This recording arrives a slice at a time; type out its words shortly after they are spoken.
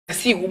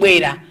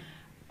sikubwera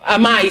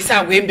amayi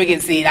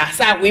sakuyembekezera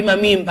sakuyima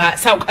mimba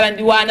sakukhala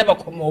ndi wana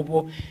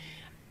pakhomopo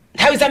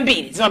nthawi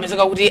zambiri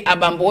zimapezeka kuti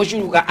abambo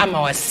ochuluka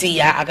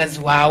amawasiya akazi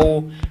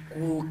wawo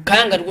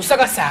kukhala ngati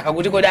kusakasaka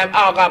kuti kodi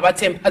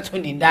akapatse mphatso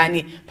ndi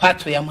ndani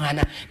mphatso ya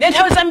mwana ndi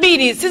nthawi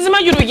zambiri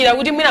sizimachulukira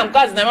kuti mwina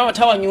mkazi naye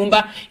amathawa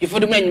nyumba ifo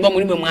kuti mwina nyumba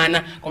mulibe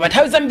mwana koma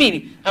nthawi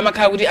zambiri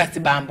amakhala kuti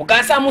azibambo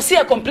kasa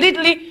amusiya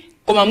completely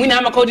koma mwina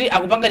amakhala kuti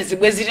akupanga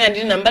tizibwezi tina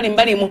ndi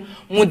mbalimbalimu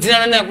mudzina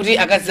lonena kuti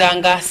akazi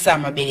anga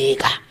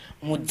samabereka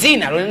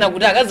mudzina lonena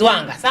kuti akazi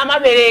wanga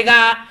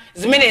samabereka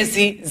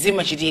zimenezi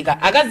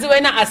zimachitika akazi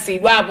wena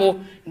asiyidwapo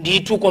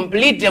ndithu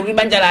completely kuti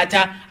banja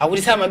latha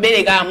akuti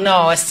samabereka amuna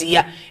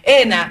wawasiya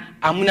ena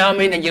amuna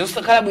amene njira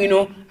zosakhala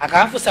bwino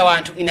akawafunsa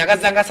wanthu ine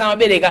akazi anga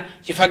samabereka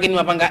chifukwa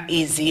mapanga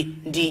izi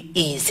ndi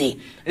izi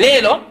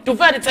lero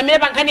tufuna titsamire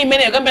pa nkhani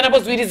imeneyo kambanapo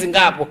ziwiri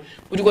zingapo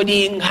kuti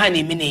kodi nkhani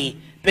imeneyi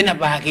pena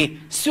pake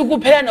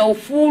sikupherana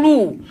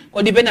ufulu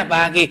kodi pena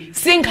pake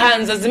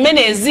sinkhanza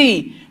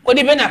zimenezi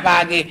kodi pena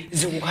pake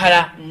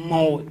zikukhala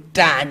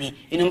motani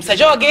inu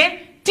musachoke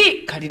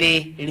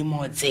tikhalire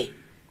limodzi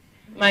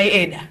mayi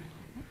Eda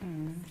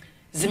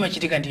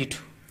zimachitika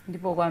ndithu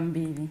ndipo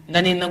kwambiri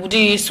ndanena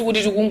kuti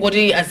sikuti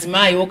tikungoti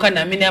azimayi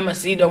okana amene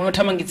amasiyidwa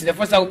kunothamangitsira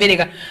fonse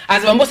akubereka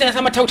azibambo ena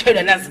samatha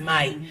kuthawidwa ndi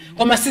azimayi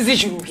koma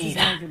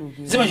sizichulukira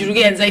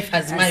zimachulukira nzaifa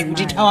azimayi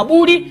kuti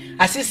thawabuli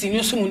asisi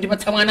inunso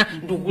mundipatsa mwana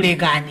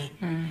ndikulekani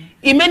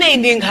imene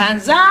ndi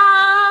nkhanza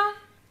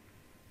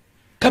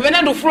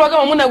kapena ndufulu wake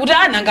mwamuna kuti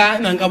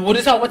nanga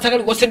potisa kupatsa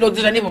kali konse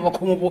ndodzeranipo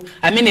pakhomopo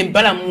amene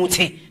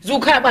mbalamutse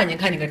zikukhala bwanji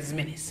nkhani ngati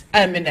zimenezi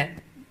ayambendani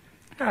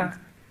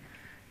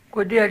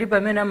kodi ali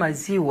pamene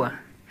amaziwa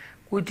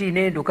kuti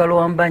ine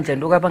ndikalowa mbanja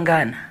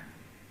ndokapangana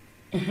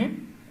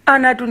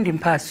anatu ndi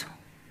mphaso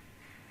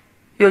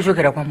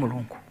yochokera kwa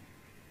Mulungu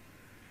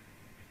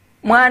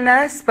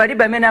mwana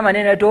palibe amene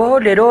amanena to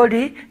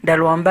leroli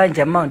ndalowa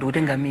mbanja mmawa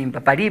ndikutenga mimba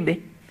palibe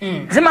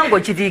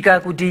zimangochitika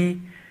kuti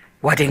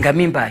watenga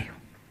mimbayo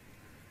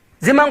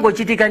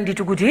zimangochitika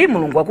ndithu kuti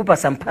Mulungu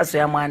akupasa mphaso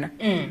ya mwana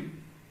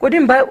kodi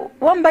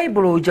wa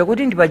m'Baibulo uja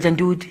kuti ndipaja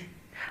ndiuti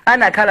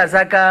anakhala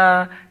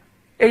zaka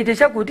 80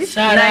 chakuti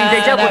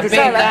 90 chakuti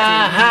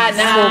sala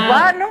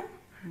sopano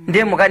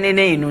ndiye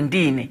mukanene inu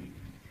ndine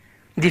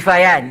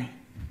ndifayani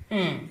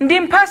ndi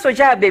mphaso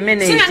chabe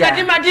meneja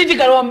singati matiti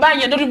kalowa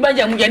mbanja ndoti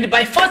banja muja ndi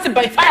by force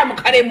by fire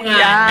mukhale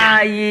mwana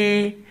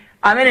ayi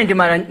amene ndi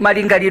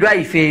malingaliro a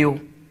ifeyo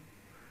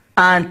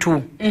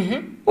anthu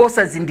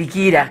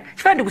osazindikira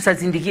chifukwa ndi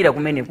kusazindikira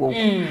kumeneko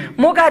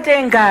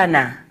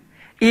mukatengana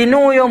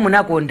inuyo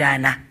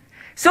munakondana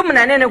so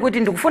munanene kuti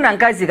ndikufuna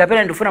mkazi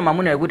kapena ndikufuna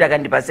mwamuna kuti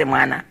akandipase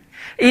mwana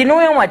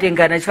inuyo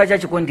mwatengana chifukwa cha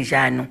chikondi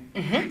chanu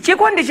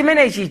chikondi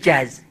chimene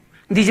chichazi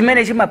ndi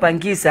chimene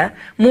chimapangisa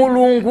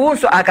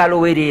Mulungunso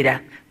akalowerera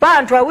pa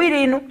anthu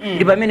awiri inu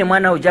ndi pamene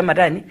mwana uja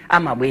matani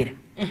amabwera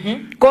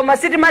koma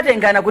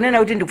sitimatengana kunena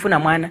kuti ndikufuna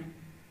mwana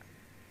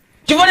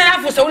chivone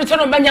nafusa kuti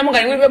tsono mbanja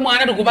munga ngalibe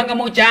mwana tikupanga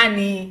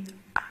mochani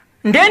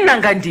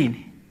ndenanga ndine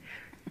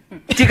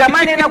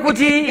tikamanena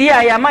kuti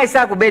iya amayi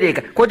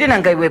sakubereka kodi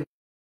nanga iwe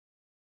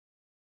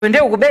nde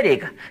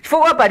ukubereka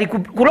chifukwa pali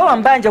kulowa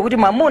mbanja kuti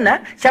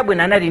mwamuna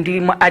chabwino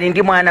ali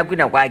ndi mwana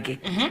kwina kwake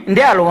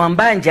nde alowa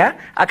mbanja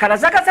akhala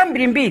zaka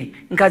zambirimbiri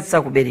nkazi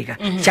sakubereka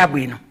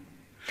chabwino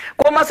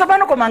koma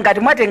sopano koma ngati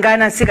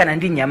mwatengana nsikana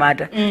ndi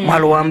nyamata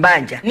mwalowa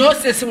mbanja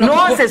nonse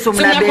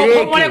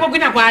simunabereke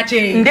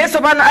nde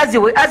sopano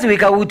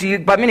aziwika kuti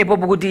pamene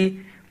popo kuti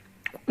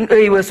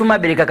iwe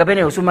sumabereka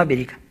kapena iwe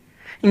sumabereka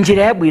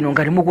njira yabwino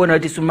ngati mukuona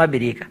kuti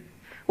sumabereka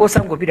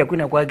osangopita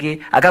kwina kwake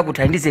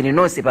akakuthandizeni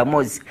nonse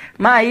pamodzi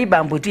mayi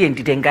bambo tiye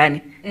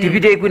nditengani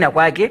tipite kwina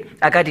kwake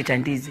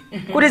akatithandize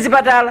kuti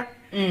zipatala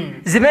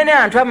zimene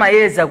anthu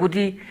amayeza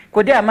kuti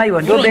kodi amayi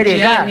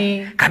wandobereka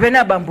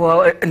kapena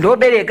bambo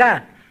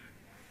ndobereka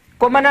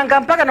koma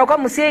nanga mpaka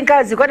nakamusiye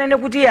nkazi kwanene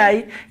kuti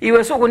yayi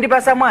iwe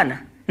sukundipasa mwana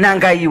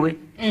nanga iwe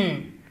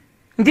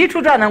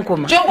ndithu tana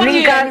nkoma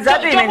ninkanza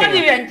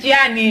chokwanirira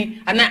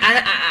nchiyani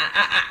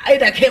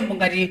aida khembo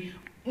ngati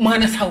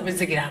mwana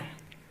sakupezekerapo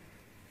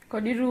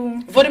kodiru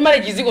voti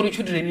marriage ziko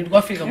luchudire ni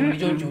kwafika mu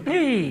jojo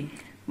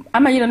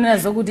amachita nena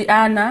zokuti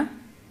ana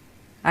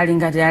ali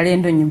ngati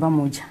alendo nyumba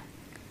muja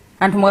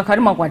anthu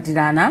mukakhali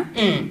mwakwatirana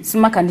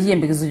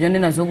simakandiyembekezo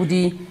chonena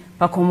zokuti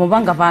pakhomo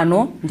panga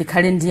pano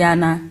ndikhale ndi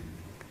ana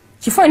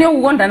chifukwa ine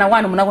kukondana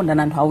wanu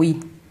munakondana anthu awiri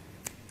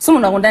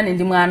simunakondane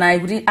ndi mwanayi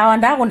kuti awa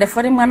ndakonda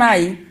foti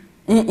mwanayi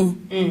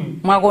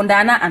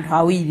mwakondana anthu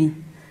awiri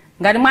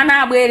ngati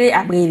mwana abwere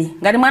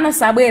ngati mwana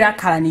sabwera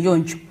akhala ni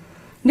yoncho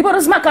ndipo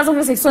rozimakaza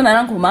kuti sekisona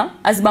nankuma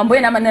azibambo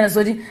ena amanena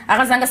zoti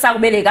akazanga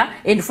sakubereka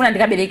ndifuna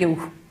ndikabereke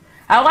uku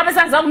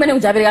akapesa za kumene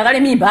kujabereka kale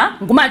mimba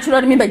ngumatchula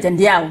kuti mimba ija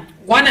ndiyawo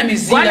kwana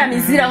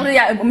mizira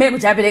kuti umene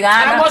kujabereka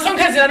ana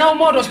ngosonkhezera nawo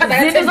moto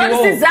zinthu zoti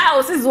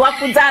sizawo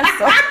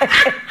siziwakudzanso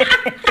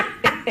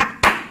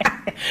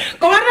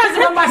koma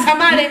ndazibamba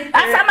asamale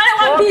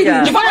wambiri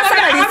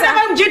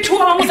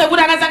mjithuwa mamusa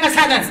kuti akazanga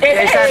sana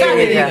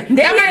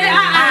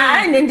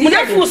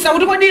munafusa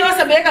kuti kodi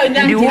Osabeleka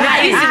ndani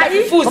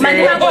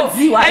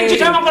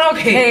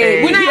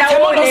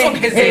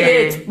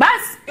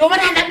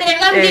yomana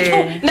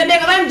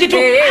ndabereka mjitu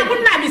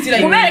akunamisira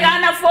kubereka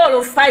ana 4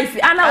 or 5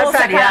 ana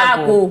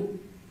osakako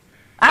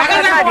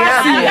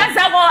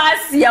akazako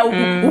asiya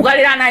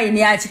ukalera na ini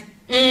yache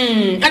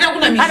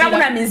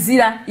kana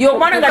mizira yo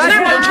mwana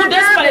ngati two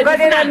desperate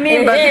ukalera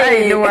mimba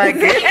kaini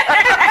wake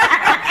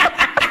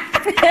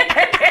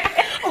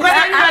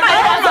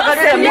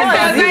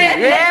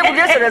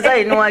kujesa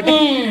zaini wake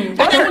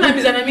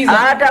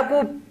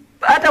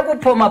hata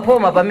kupoma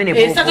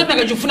pamene sasa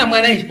tunakachufuna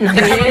mwana hivi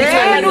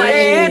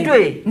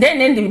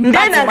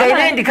ndena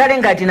ngaine ndikale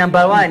ngati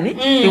number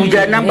 1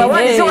 uja number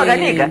 1 sio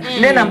wakanika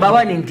ne number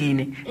 1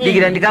 ndine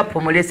ndikira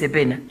ndikaphomolese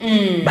pena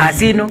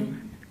basino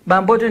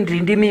bamboto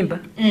ndi mimba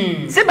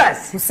si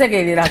basi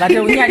kusekelera kate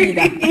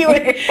unyalira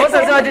iwe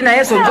osaze wati na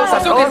Yesu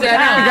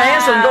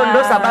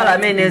ndo sabala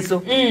ameneso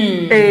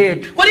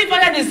kodi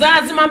paka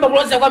ndizazi mamba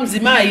kuloza kwa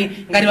mzimayi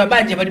ngati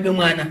babanja palibe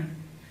mwana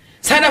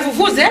sana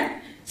fufuze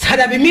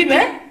sana bimibe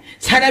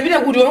sana bila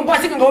kuti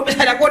wonkwasika ngaobe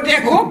sana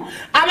koteko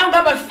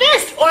amangamba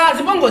first ola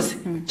zipongozi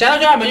chala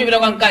cho amanyubira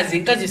kwa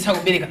mkazi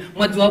sakubereka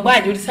mwadzi wa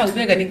bwaje kuti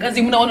sakubereka ni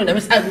mkazi munaona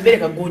ndame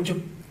sakubereka gonjo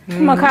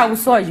makhala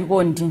kusowa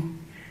chikondi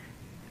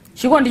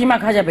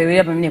chimakhala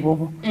chaperera pamene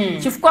popo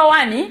chifukwa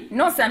wani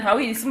nonse anthu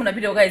awiri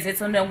simunapita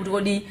kukayezetsa ndira kuti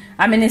kodi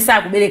amene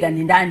sakubereka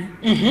ndi ndani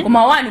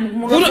koma wani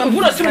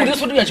vuto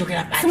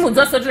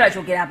simudzosotera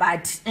chokera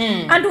pati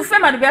anthu fema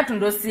matupi athu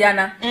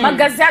ndosiyana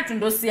magazi athu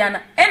ndosiyana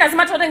ena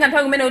zimathotenga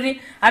nthawi kumene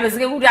kuti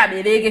apezeke kuti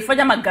abereke chifukwa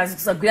cha magazi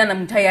kusagwirana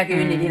mu nthawi yake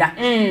yoyenera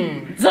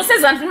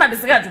zonsezo anthu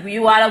timapezeka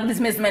tikuyiwala kuti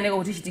zimene zimayeneka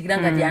kuti chitikira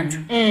ngati anthu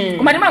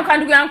koma timakhala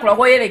ndikuyankhula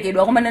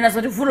koyerekedwa koma nena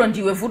zoti vuto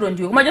ndiwe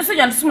koma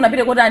chonsecho anthu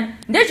simunapite kotani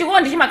ndiye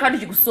chikondi chimakhala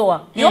chikusowa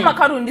iwo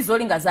makhalu ndi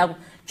zolinga zako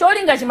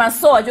cholinga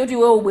chimasowa choti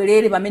wewe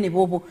ubwerere pamene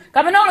popo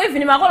kapena ulo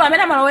even makolo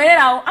amene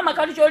amalowelerawo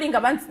amakhalu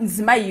cholinga pa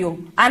mzimayiyo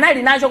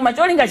anali nacho koma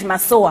cholinga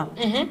chimasowa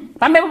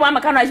pamene popo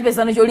amakhalu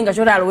achipezano cholinga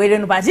choti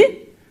alowereno pati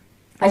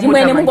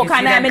achimwene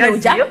mungokhala naye amene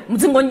uja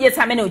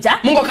mudzingonjetsa amene uja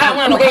mungokhala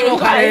mwana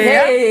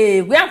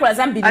kuyankhula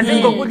zambiri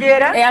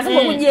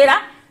azingokudyera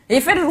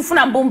ife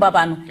tikufuna mbumba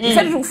pano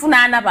ife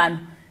tikufuna ana pano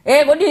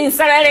kodi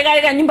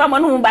nsalaleka nyumba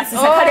mwanu basi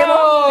sakhalemo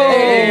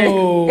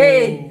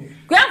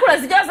kuyankhula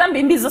zichawa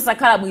zambiri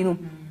zosakhala bwino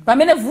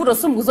pamene vuto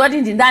simukuzwa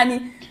kuti ndi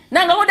ndani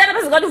nanga kodi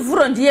atapezeka kuti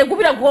vuto ndiye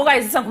kupita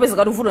kukokayizisa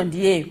kupezeka kuti vuto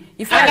ndiyeyo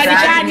ife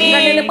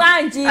akanichani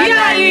bwanji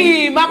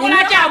iyayi makula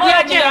chabu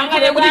yachera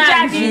ngale kuti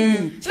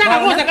chani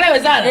sinakakuza kale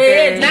wezala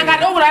nanga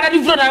ndokula atati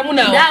vuto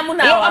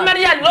ndamunawo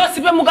amariyani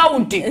losipe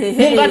mukaunti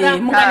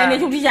munganene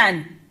kuti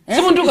chani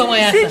simunduka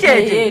mwayasa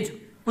sichetu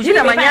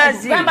kuchita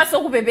manyazi kamba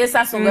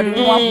sokupepesa songa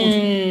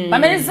tikuwakuti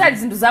pamene zisali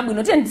zinthu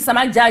zabwino tiye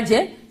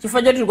ndisamajaje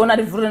chifukwa choti tikuona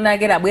kuti vuto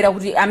linakera abwera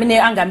kuti amene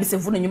angambise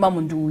vuto nyumba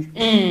munthu uyu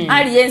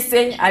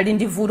aliyense ali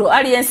ndi vuto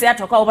aliyense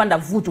athu akawopanda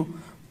vuto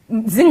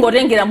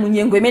zingotengera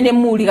munyengo imene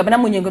muli kapena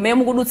munyengo imene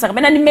mukudutsa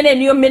kapena ndi mmene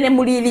niyo mmene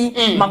mulili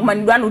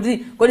makumanidwa anu kuti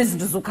kodi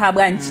zinthu zikhala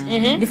bwanji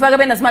ndifaka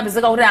kapena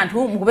zimapezeka kuti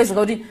anthu mukupezeka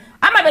kuti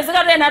amapezeka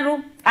kuti ena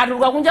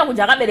atuluka kunja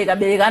kuja akabereka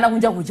ana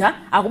kunja kuja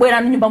akubwera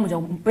anu nyumba muja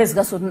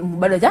kupezeka so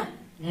mubadwa cha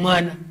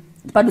mwana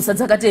padusa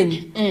zaka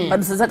 10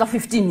 padusa zaka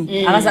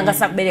 15 akazanga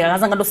sakubereka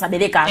akazanga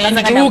ndosabereka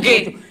akazanga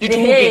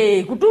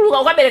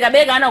kutuluka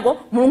ukabereka anako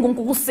mulungu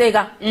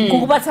nkukuseka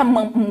kukupatsa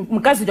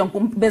mkazi uja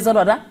nkumpeza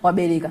lota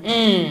wabereka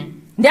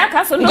ndi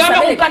akhaso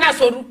ndosabereka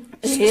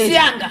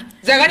siyanga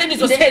zakane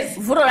ndizosezi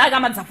vuto lake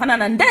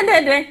amadzafanana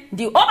ndendende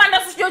ndi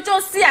opanda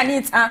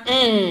chosiyanitsa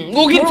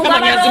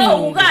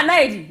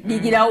ukanaiti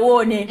dikira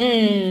uone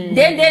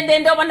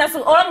ndendende opanda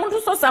ola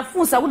munthu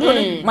sosafunsa kuti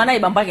mwana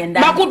ibambake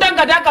ndani makuta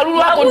ngati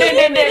akalulu ako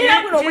ndendende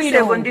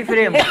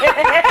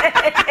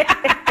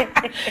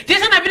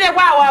tisanapite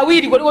kwa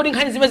awawiri kodi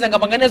nkhani zimene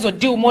zangapanganezo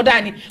diu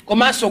modani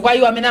komanso kwa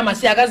iwo amene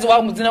amasiya akazi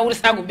wawo mudzina kuti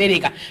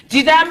sakubereka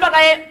titayamba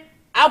kaye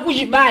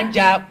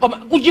akuchibanja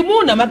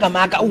kuchimuna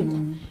makamaka uku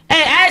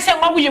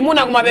ayesengwa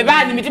kuchimuna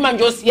kumapepani mitima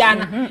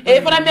njosiyana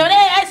fana mbele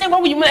ayesengwa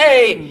kuchimuna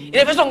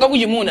ilefeso nga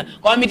kuchimuna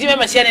kwa mitima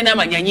masiyana ena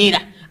amanyanyira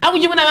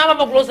akuchimuna mama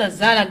pakulosa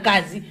zala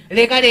kazi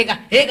leka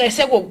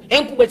eseko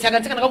enkubwe tsaka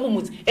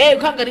nakakumudzi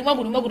khangati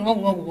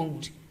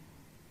mwakuti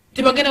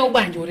tipangena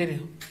ubanja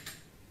orerero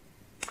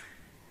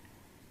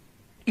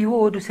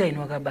iwo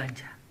odusainwa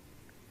kabanja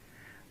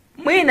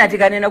mwina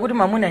tikanena kuti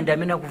mamuna ndi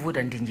amene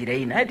akuvuta ndi njira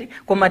ina ati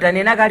koma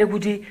tanena kale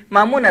kuti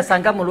mamuna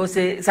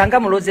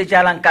sangamulose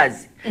chala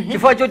mkazi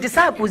chifukwa choti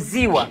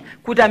sakuziwa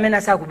kuti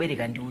amene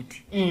sakubereka ndi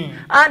uti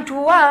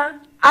anthuwa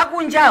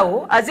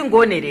akunjawo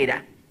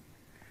azingoonerera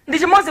ndi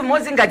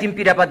chimodzimodzi ngati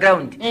mpira pa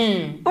ground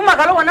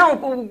umakalowa nawo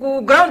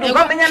ku ground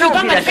ukamenya nawo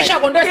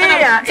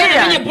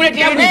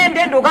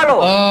ine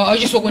ukalowa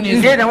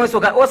ndena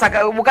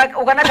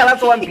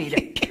ukanakalaso wampira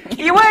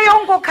iweyo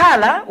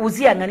ngokhala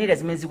uziyang'anira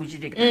zimene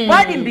zikuchitika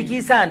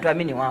walimbikisa anthu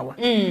amene wawa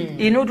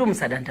inutu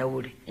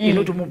musadandaule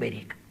inutu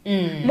mubereka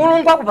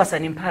mulungu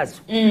akupasani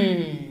mphatso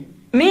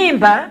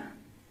mimba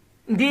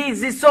ndi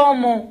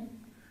zisomo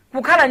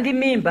kukhala ndi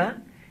mimba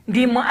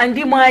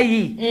ndi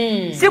mwayi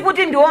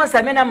sikuti ndi onse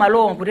amene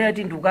amalowa kuti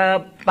ati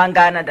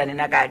ndikapangana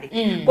ndanena kale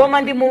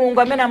koma ndi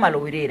mulungu amene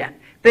amalowerera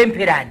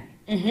pempherani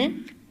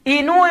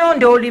inuyo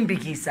ndi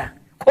olimbikisa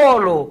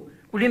kholo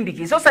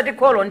kulimbikisa osati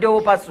kholo ndio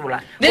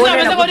opasula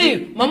ndizapeza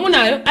kuti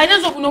mamunayo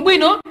ainazo kuno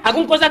bwino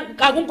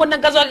akunkonda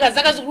mkazi wake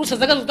zaka zikulusa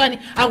zaka zitani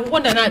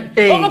akukonda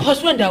nabi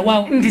okapasula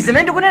ndawawo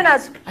ndizimene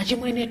ndikunenazo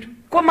achimwenetu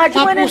koma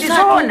achimwene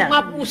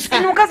ndizoona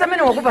inu mkazi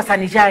amene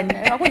wakupasani chani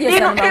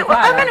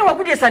amene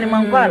wakudyesani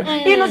mankhwala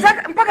inu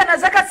mpaka na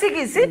zaka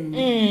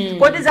 6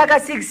 kodi zaka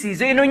 6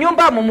 izo inu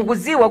nyumbamo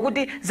mukuziwa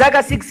kuti zaka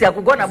 6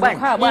 akugona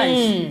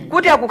bwanji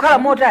kuti akukhala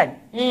motani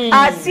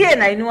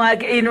asiyena inu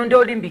ake inu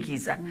ndio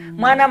limbikisa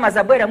mwana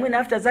mazabwera mwina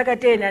after zaka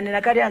 10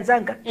 anena kali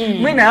anzanga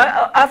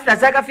mwina after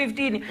zaka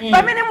 15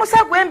 pamene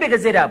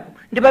musakuyembekezerapo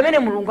ndi pamene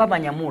mulungu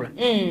amanyamula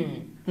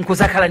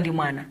nkuzakhala ndi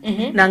mwana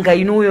nanga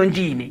inuyo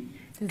ndine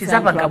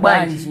tizapanga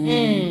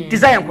bwanji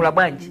tizayankhula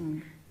bwanji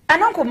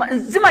anonko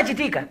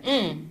zimachitika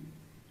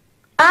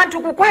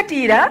anthu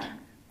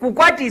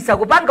kukwatisa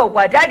kupanga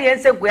ukwati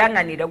aliyense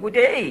kuyang'anira kuti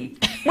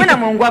mwina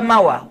mulungu wa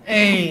mawa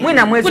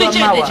mwina mwezi wa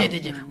mawa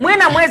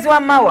mwina mwezi wa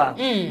mawa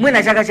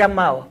mwina chaka cha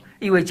mawa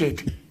iwe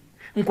chete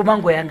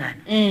nkumango yang'ana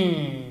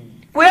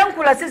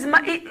kuyankhula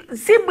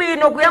si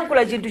bwino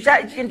kuyankhula chinthu cha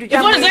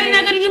ifo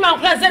zaina ngati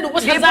timankhula zedu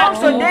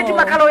ndiponso ndeti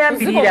makhala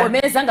oyambirira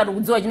zikokomeza ngati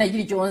kudziwa china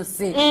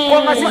chilichonse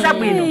koma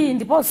sisabwino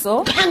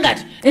ndiponso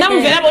ngati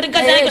namverapo kuti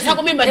mkazi ake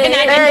sakumimba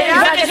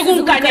kenake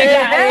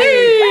sikumkaneka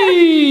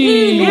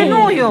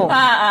inuyo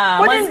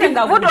kuti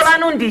vuto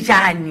lanu ndi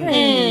chani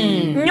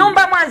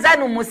nyumba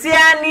mwanzanu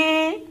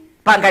musiyani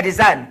pangati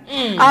zanu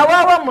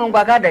awawa mulungu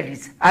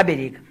akadalitsa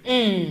abereka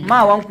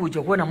mawa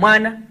nkuja kuona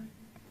mwana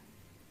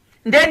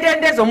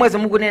ndende zomwezo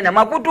mukunena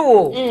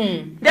makutuwo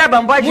ndi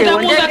abambo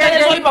achewo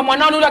ndendezolipa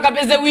mwana wanu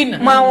akapeze wina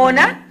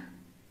mwaona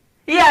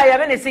iye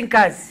amene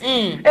sinkazi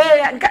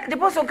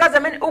ndiponso mkazi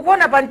amene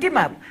ukuona pa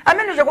mtimapo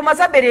amene uja koma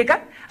asabereka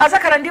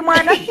asakhala ndi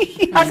mwana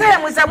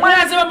asayamwisa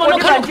mwana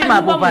kuti pa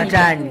mtimapo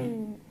patani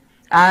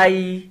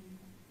ayi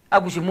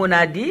akuchimuna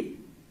adi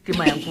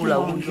timayankhula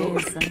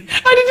uzo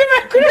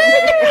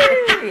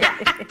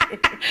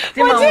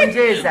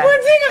timaonjeza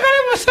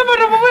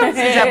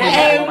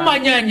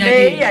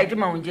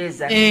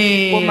timaonjeza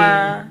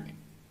koma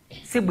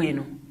si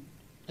bwino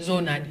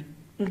zonadi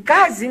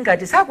mkazi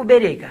ngati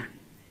sakubereka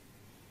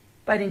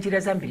pali njira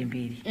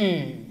zambirimbiri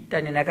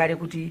tanena kale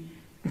kuti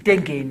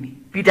mtengeni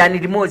pitani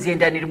limodzi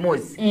yendani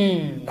limodzi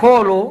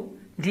kholo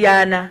ndi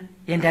ana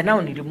yenda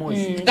nawo ni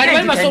limodzi ngati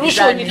pali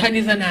masolution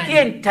thandizanani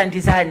tiye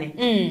thandizane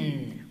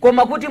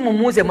koma kuti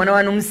mumuze mwana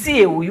wanu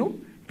msiye uyu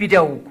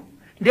pita uku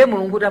ndiye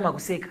mulungu kuti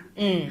amakuseka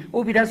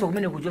upitanso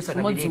kumene kuchosa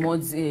kabereka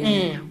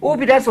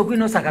upitanso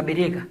kwino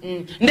sakabereka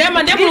ndiye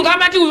mulungu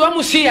amati uyu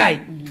wamusiyayi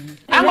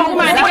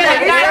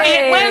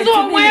mwenzi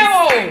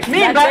omwewo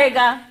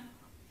mimba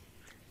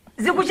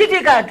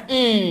zikuchitikatu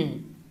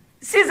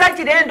si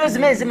zachilendo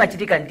zimene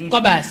zimachitika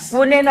ndito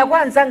kunena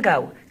kwa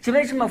anzangawo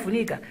chimene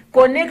chimafunika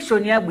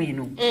connection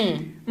yabwino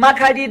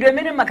makhalidwe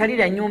amene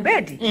makhalira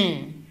nyumbeti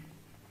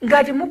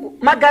ngati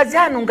magazi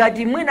anu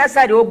ngati mwina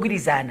asali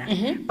ogwirizana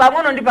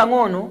pang'ono ndi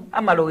pang'ono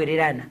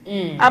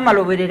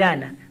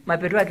amalowererana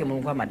mapeto ake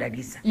mulungu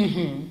amadalitsa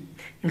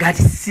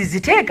ngati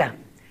siziteka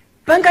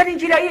pangani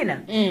njira ina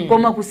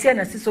koma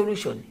kusiyana si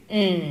solution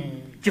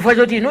chifukwa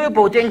choti inuyo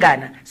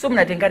potengana so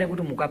munatengane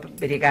kuti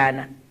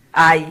mukaberekana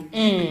ayi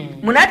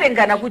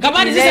munatengana kuti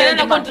kamati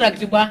tisana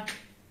contract bwa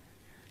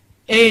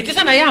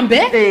tisana yambe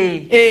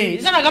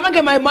tisana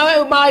kamange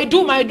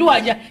maidu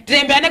aja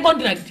tilembeane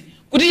contract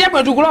kuti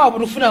chabwe tukulawa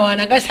potufuna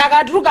wana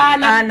ngasaka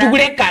tulukana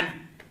tukulekana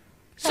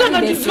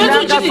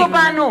so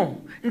pano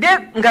nde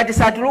ngati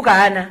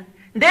satulukana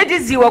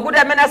ndetiziwa kuti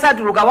amene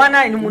asatuluka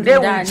wana inu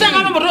mundewu sanga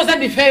mambotoza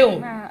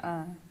ndifeyo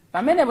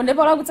pamene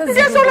ndipo lakutsazi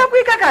ndizola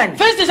kuika kani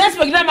first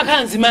suspect la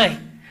makhala nzimayi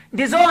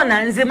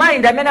ndizona nzimayi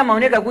ndamene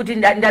amaoneka kuti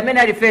ndamene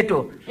ali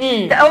feto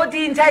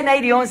oti ntaina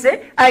iliyonse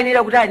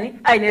ayenera kutani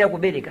ayenera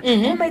kubereka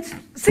koma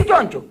si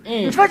choncho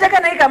nchifukwa chake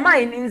anayika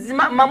mayi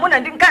mamuna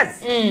ndi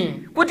mkazi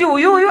kuti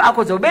uyuyu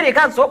akhoza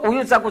kuberekanso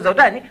uyu sakhoza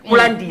kutani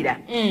kulandira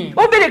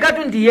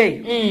uberekatu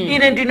ndiyeyo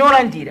ine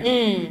ndinolandira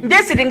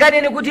ndesi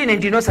tinganene kuti ine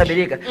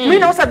ndinosabereka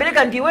mwina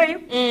osabereka ndiweyo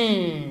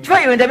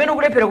chifukwa iwe ndamene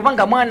ukulephera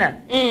kupanga mwana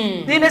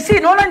ine si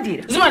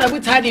inolandira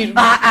zimadabwitsadi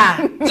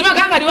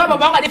zimakhala ngati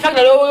wababa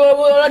wangadifakira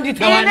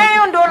lolanditsa wana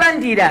ineyo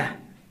ndolandira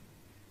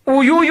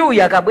uyuyu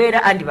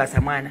yakabwera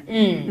andipasa mwana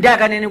ndi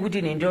akanene kuti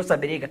ine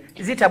ndiosabereka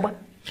zitabwa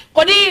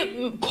kodi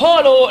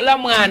kholo la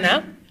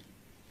mwana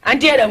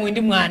antiyeda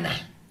mwindi mwana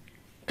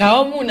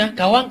kawamuna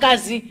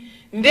kawankazi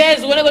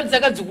ndezi kuoneka kuti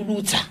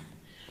zakadzikudutsa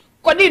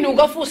kodi inu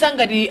ukafunsa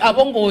ngati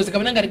apongozi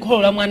kapena ngati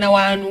kholo la mwana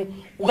wanu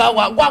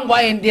kwangu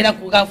ayendera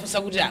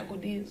kukafunsa kuti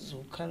kodi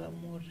zokhala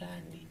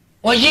motani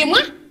wachimwa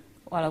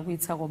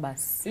walakuitsako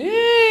basi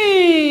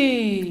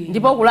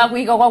ndipo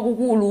kulakwika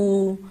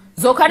kwakukulu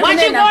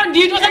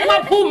mwachikondi tosati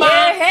mwaphuma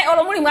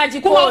olo muli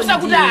mwachikondi kuwausa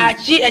kuti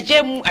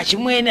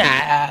achimwene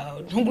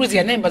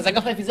thunguluzika nemba zaka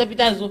 5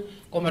 zapitazo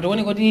koma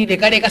toone kuti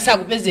lekaleka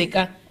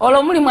sakupezeka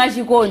olo muli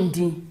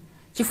mwachikondi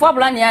chifukwa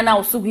pulani yana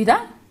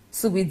usukwita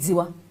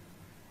sikuidziwa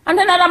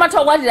anthu ena amatha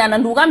kukwatirana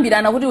ndi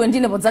kukambirana kuti iwe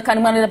ndine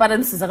podzakhani mwana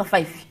patatusi zaka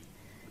 5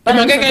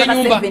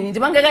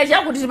 ndipangeka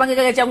chakuti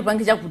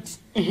pange chakuti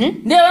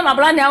ndiyewe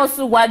mapulani awo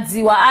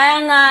sikuadziwa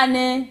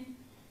ayang'ane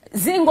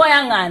zingo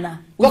yangana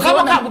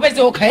wakaba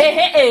kupeze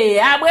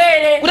okay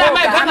abwere kuti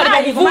amayi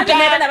kanga livuta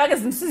nenda bake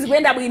zimsizi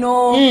kwenda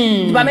bwino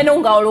pamene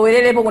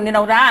ungaolowererepo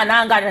kunena kuti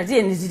nanga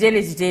atatiye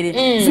ndichitere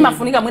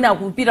simafunika mwina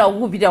kupita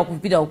uku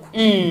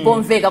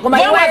pomveka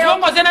koma iweyo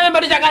ngozena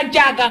memba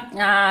chaka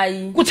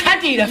ayi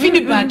kutsatira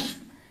feedback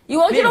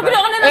iwe uchilopita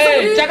kunena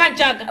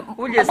chaka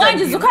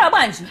bwanji zikhala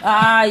bwanji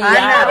ayi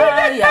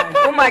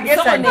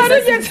umagesa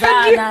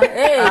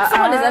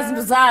kusoneza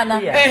zinthu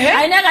zana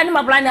ayinaka ndi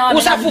maplani awa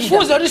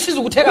usafufuze kuti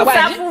sizikutheka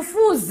bwanji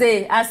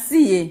usafufuze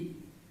asiye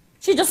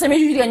chicho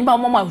semechichitika nyumba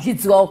momwe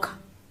akuchidziwa okha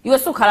iwe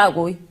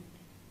sukhalako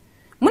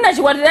mwina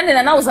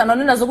chikwatiranena nauzana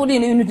nena zokuti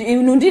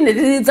inu ndine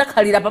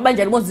tidzakhalira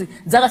pabanja limodzi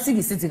dzaka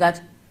 6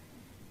 zikati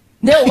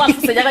ndiye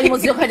ukafusa chaka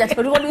chimodzi yokhaja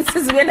tikoti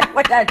sizikuyenda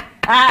kwatani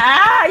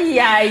ayi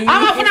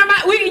amafuna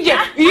winje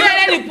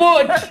iyele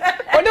report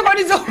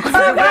kodi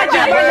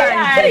zokukhaja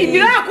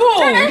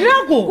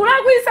ndilako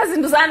kulakwisa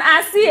zinthu zana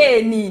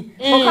asiyeni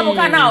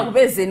okhapoka nawo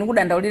kupezeni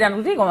kudandaulirana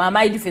kuti koma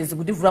amayi defense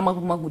kuti vula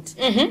mwakuti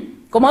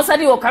koma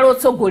usati okhale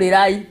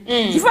otsogolerayi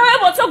chifukwa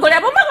wepo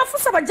otsogolera pomwe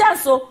akafusa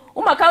pajanso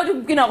umakhala kuti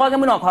kukina kwake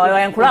mwina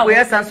wayankhulawo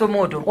kuyasanso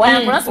moto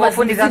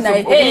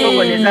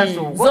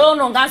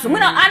zononganso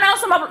mwina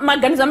anawonso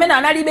maganizo amene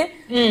analibe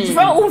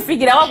chifukwa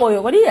umfikira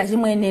wakoyo kodi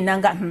achimwene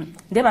nanga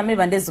ndiye pamene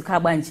pandezikhala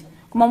bwanji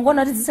koma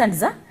mukuona kuti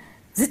zisandiza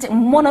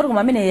muona kuti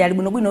koma amene yali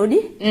bwinobwino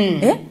udi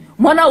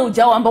mwana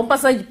uja wamba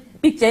kupasa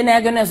picture ina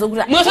yake nazo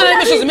kuti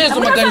mwasana zimene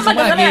zomaganizo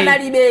mwake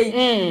analibe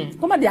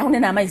koma ndi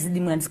akunena amayi zidi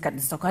mwina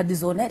ndisikadisa kwadi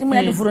zona ati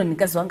mwina ndivuro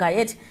nikazi wanga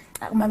yeti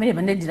koma amene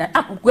pandendira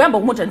kuyamba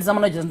kumuthandiza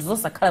mwana uja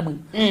ndizosakhala bwino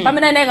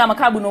pamene anayeka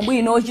amakhala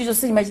bwinobwino chicho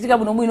sichimachitika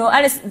bwinobwino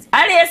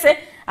aliyese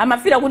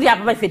amafira kuti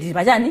apa paife tili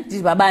pachani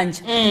tili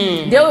pabanja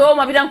ndiye uyo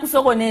mapita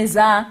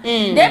nkusokoneza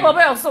ndiye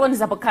popera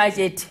kusokoneza pokhala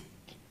chete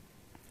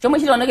chomwe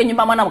chilioneke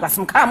nyumba mwana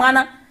mukasimukhala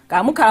mwana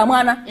kamukhala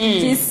mwana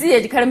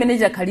chisiye chikhale mene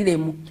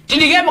chakhaliremo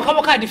tilikemo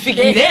khapo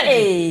difikire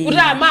kuti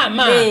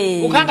amama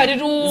ukhanga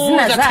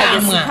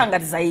ukhanga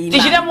tizayima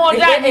tichite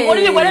motani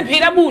kodi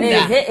likwalephera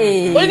bunda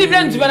kodi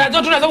lipira mdzipana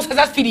zotula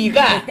zakusasa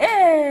sifirika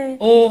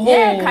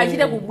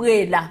khachite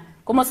kubwela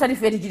koma usati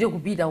feti chite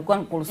kupita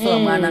ukangolosowa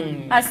mwana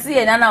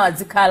asiye nana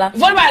wadzikhala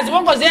volbazi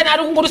bongozena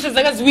ari kungorusa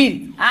zaka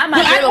ziwiri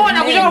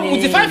akuona kuchoka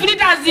mudzi 5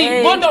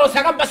 liters bondolo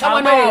sakampasa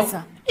mwana wawo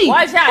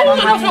wachani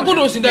unofa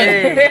kundo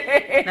usindani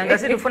nanga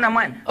silifuna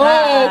mwana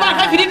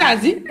baka 5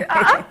 liters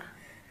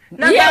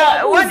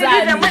nanga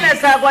wazidita mwana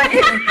sakwa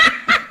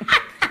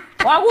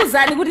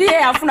wakuzani kuti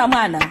yeye afuna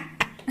mwana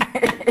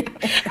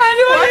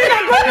ani wazira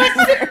ngono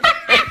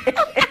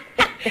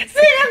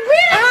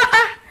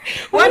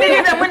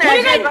wanilita mwana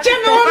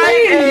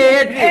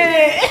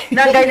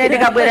nanga ine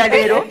ndikabwera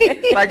lero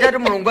pachati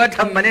mulungu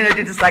athammanena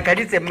titi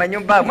sakalitse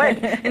mmanyumba amwe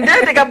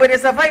ndiye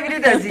ndikabweresa 5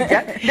 liters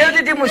ija ndiye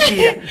kuti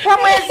timusira kwa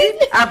mwezi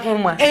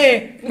akumwa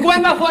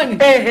ngwamba foni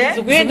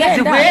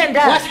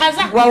zikuyenda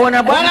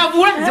waona bwana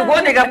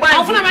zikuoneka bwana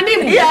afuna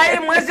mandimu iye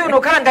mwezi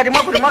unokhala ngati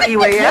mwakuti mwa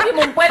iwe ya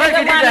 5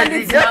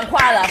 liters ija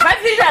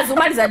 5 liters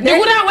umaliza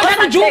ndikura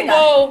wachana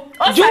jumbo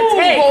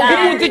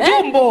kumuti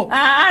jumbo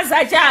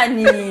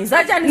zachani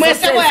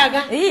mweseko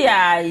yaka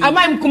iyayi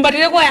amayi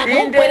mkumbatire kwa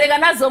yako kupwereka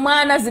nazo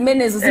mwana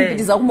zimenezo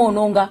zimpitiza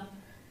kumononga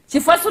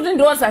chifukwa kuti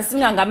ndiwoza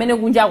asing'anga amene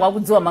kunja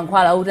kwakudziwa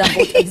mankhwala kuti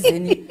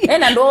angothandizeni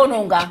ena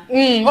ndiwononga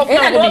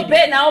ena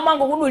ndiwopena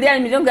omango kudulira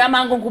mitengo ya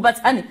mango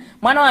nkupatsani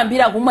mwana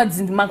wambira kumwa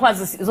mankhwala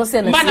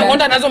zosiyana mana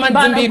konda nazo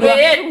mandzimbidwa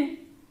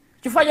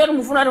chifukwa choti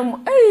mufuna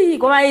kuti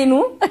koma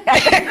inu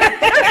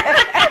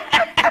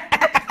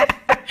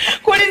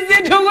kuli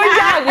zinthu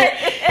kunjako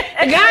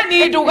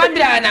ngani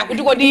tukambirana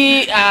kuti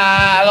kodi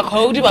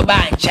kuti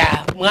babanja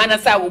mwana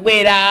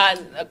sakubwera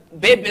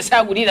bebe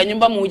sakulira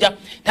nyumba muja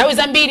nthawi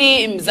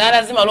zambiri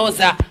mzala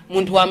zimaloza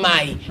munthu wa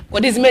mayi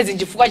kodi zimezi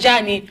chifukwa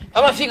chani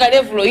pamafika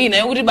level ina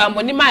yokuti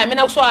bambo ndi mayi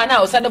amene akusowa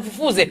nawo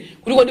sadafufuze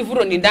kuti kodi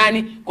vuto ndi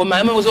ndani koma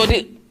amene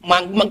zoti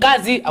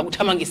mkazi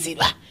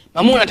akuthamangisidwa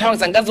mamuna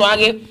athamangisa mkazi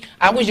wake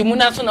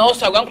akuchimunanso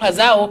nawonso akuyankhula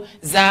zawo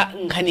za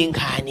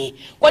nkhaninkhani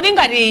kodi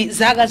ngati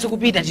zaka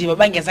zikupita ti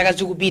babanja zaka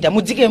zikupita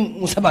mudzike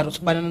musabato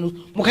tsopano nanu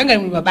mukhanga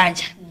muli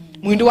babanja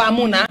mwindi wa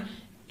amuna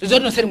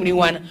tizoti noseri muli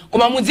wana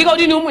koma mudzike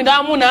kuti ni mwindi wa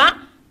amuna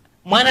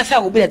mwana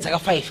sakubwera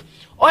zaka 5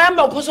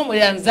 oyamba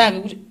kukhosomolera mzake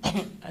kuti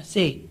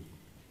ase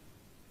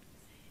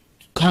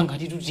khanga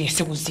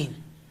titutiyese kuzina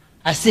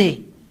ase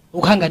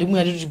ukhanga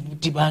timwina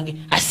titipange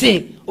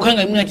ase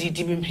ukhanga timwina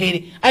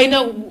tipemphere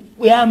aina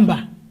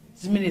kuyamba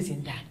zimene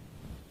zindani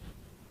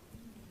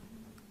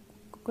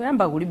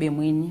kuyamba kulibe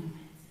mwini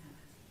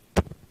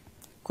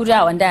kuti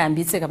awa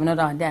ndayambitse kapena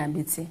kuti awa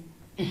ndayambitse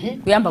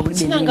kuyamba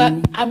kulibe mwini sinanga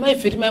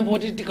amaife timayamba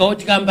kuti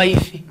tikamba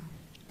ife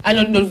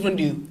ano ndolufuna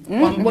ndiyo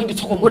wambondi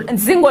tsoko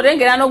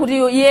zingotengerano kuti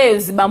iyeyo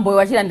zibamboyo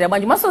wachilandira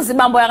bwanji maso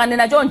zibamboyo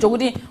akanena choncho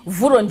kuti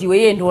vuto ndiwe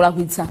iye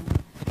ndolakwitsa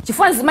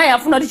chifukwa zimayi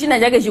afuna kuti china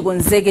chake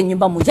chikonzeke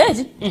nyumba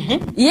muchechi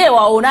iye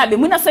waonabe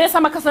mwina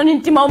soyesa makhasani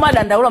mtima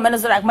umadandaula amene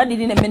zoti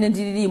akumadiline mmene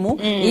ndililimu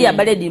iye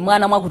abaledi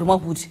mwana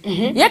mwakuti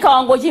iye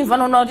kawangochimva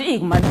nona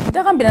kuti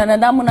takambilana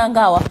ndi amuna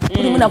angawa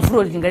kuti mwina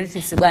vuto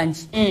litingalitise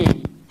bwanji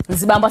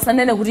nzibambo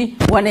asanene kuti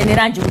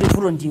waneneranje kuti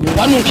vuto ndiwe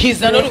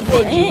wanukhiza noti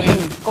vuto ndiwe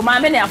koma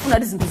amene afuna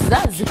kuti zinthu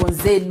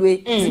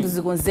zikonzedwe zinthu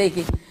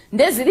zikonzeke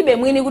ndezilibe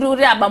mwini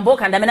kuti abambo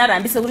khanda amene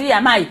atambise kuti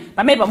amayi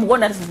pamene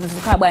pamukonda zinthu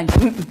zikhala bwanji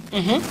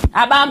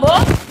abambo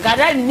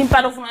ngati ali ndi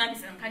mpata ofuna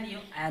kuyambisa nkhaniyo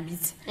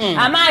ayambitse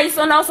amayi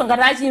sonawonso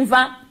ngati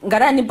achimva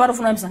ngati ali ndi mpata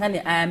ofuna kuyambisa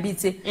nkhani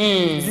ayambitse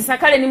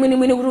zisakhale ni mwini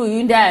kuti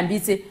uyu ndi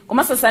ayambitse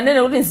komanso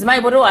sanene kuti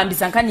mzimayi poti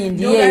wayambisa nkhani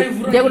ndiyeyo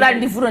ndiye kuti ali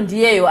ndi vuto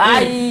ndiyeyo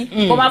ayi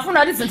koma afuna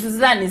kuti zinthu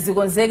zitani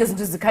zikonzeke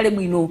zinthu zikhale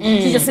bwino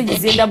chilichonse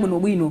chiziyenda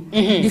bwinobwino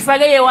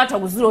ndifake iye watha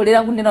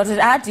kuzilolera kunena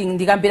kuti ati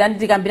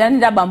ndikambirani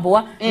ndi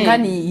abambowa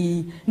nkhani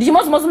iyi ndi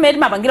chimodzimodzi mmene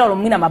timapangira ulo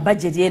mwina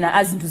mabhajeti ena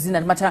a zinthu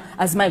zina timatha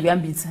azimayi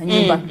kuyambitsa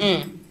nyumba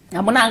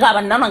amuna anga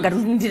apa ndinama ngati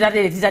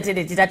titatere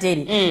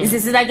izi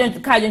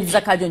zidakhala chonchi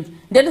zakhala chonchi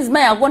ndeti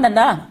zimayi akonda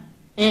ndalama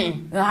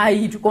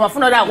hayi koma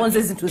afuna kuti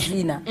akonze zinthu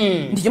zina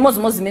ndi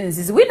chimodzimodzi zimene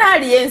zizi wina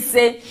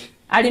aliyense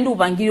ali ndi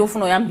upangiri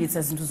ofuna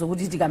kuyambitsa zinthu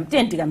zokuti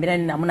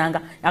tikambirane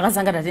namunanga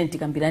akazanga tateni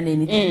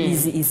tikambiraneni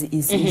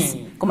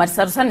izi koma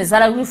tisatusane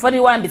zala kuti fati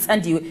wayambitsa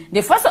ndiwe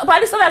ndifaso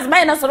paliso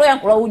azimayi naso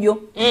loyankhula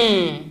udyo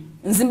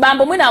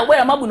nzimbambo mwina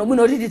akubwera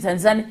mabwinobwino kuti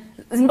tithandizane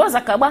zimbo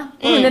zakabwa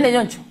unene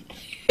nyoncho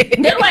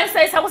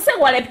ndetwayisaisa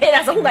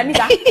kusekuwalephera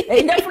zakukanika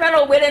ndefuna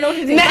nobwere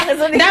noti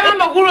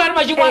ndamamba kulu ali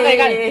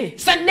machimwakaikale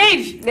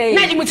saneti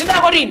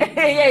nachimwitsidako lino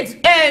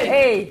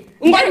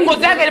ngwani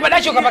ngozi yake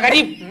libadachoka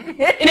pakalipo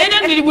inene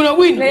ndili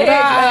bwinobwino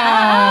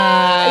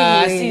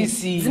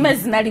sisi zimene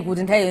zinali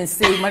kuti nthawi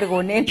yonseyi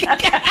malikuoneka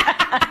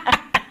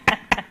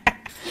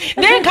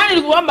ndenkhani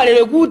likuwamba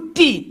lero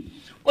kuti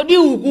kodi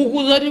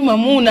ukuku zoti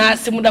mamuna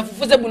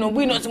simudafufuze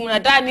bwinobwino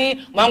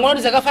simunatani mwangona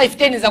kuti zaka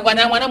 5-10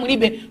 zakwana mwana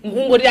mulibe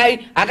nkungoti ayi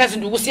akazi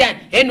ndikusiyani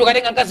endo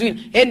katenga akazi wina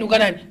endo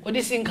kanani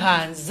kodi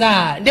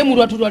sinkhanza nde mutu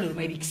wathutu walero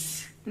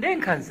mairikisi nde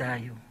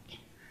nkhanzayo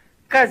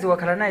kazi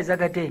wakhala naye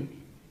zaka 10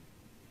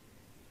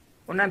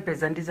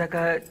 unampeza ndi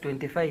zaka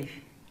 25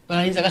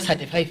 wala zaka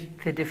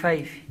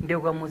 35 nde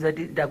ukamuza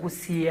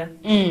ndakusiya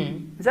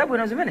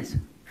zabwino zimenezo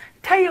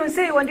nthawi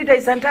yonseyi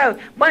wanditayisa nthawi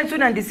bwanji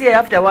sunandisiya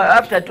after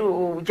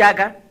 2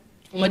 chaka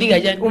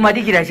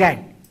umadikira chani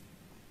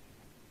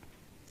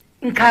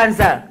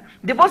nkhanza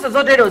ndiponso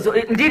zoterezo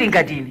ndili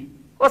ngatine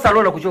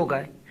osalola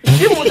kuchoka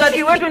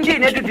ndimuzati wetu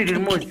ndinetu tili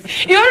limodzi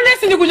iwe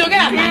lesi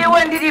ndikuchokera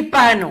iwe ndili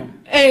pano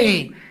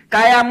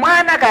kaya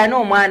mwana kaya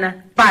no mwana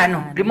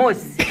pano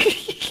limodzi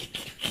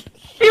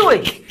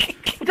iwe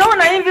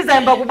utaona imvi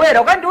zayamba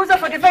kubwera ukandiuza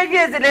 45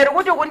 years lero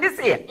kuti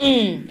ukundisiya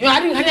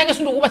nkhani yake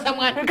sindikupasa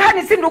mwana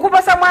nkhani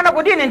sindikupasa mwana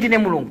kuti ine ndine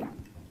mulungu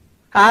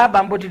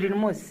bambo tili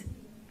limodzi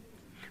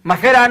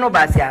mafera ano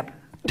basi apa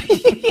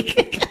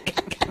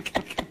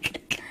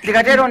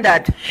ndikatero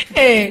ndati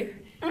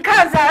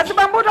nkhanza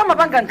azibambo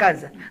amapanga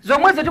nkhanza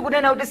zomwezo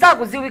tikunena kuti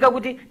sakuziwika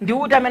kuti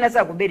ndiuti amene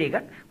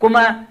sakubereka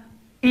koma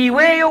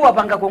iweyo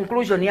wapanga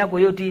conclusion yako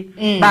yoti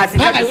basi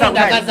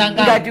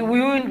ngati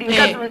uyu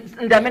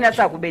ndi amene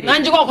sakubereka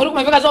nanji kwakho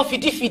likumafika zo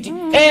fiti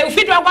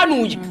ufiti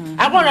wakwanuja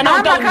akona na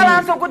utamu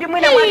amakhalanso kuti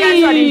mwina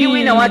mwakanso ali ndi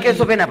wina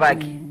wakenso pena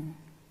pake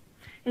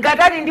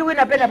ngati ali ndi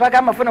wina pena pake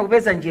amafuna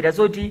kupeza njira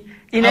zoti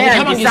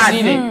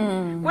inayandisane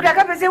kuti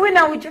akapeze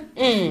wina uja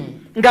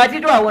ngati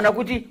to aona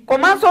kuti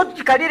komanso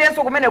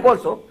chikalirenso kumene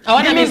konso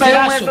mimba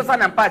yomwenso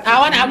sana mpasi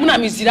amuna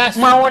miziraso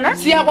mwaona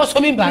siyakonso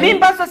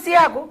mimbaso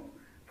siyako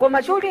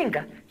koma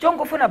cholinga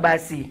chongofuna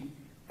basi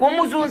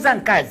kumuzunza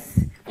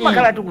mkazi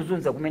kumakhala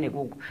tikuzunza kumene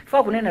kuko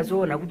fa kunena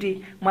zoona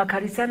kuti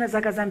mwakhalisana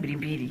zaka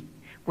zambirimbiri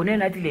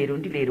kunena ati lero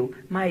ndi lero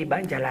mayi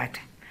banja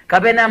lata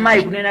kapena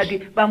mayi kunena ati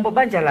bambo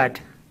banja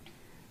lata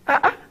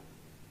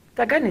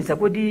taganiza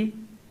kuti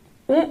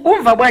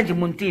umva bwanji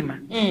mumtima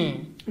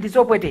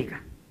ndizopweteka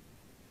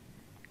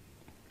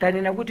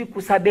tanena kuti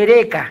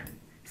kusabereka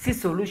si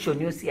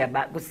solution yosiya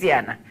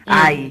kusiyana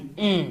ayi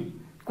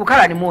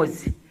kukhala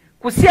limodzi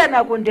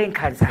kusiyana nde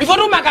nkhanza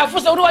ifoti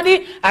umakafusa kuti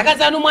wadi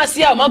akazi anu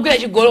mwasiyawo magwira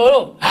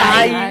chigololo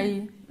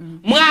ayi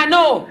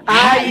mwano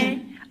ayi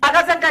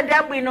akazanga ndi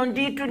abwino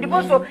ndithu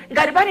ndiponso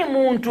ngati pali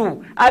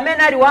munthu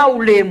amene ali wa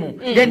ulemu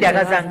ndende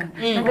akazanga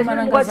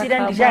ngasikwasira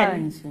ndi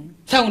chani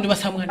sangu ndi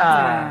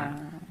masamwana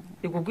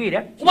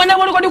ikugwira kumana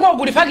kodi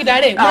koguli fakita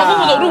ale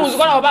kunafufuza kuti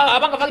muzikola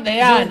apanga fakita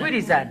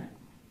yana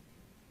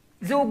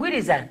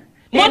ziugwirizana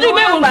moti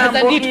umewe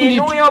nkhaza ndithu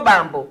inuyo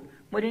bambo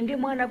muli ndi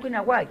mwana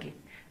kwina kwake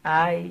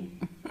ayi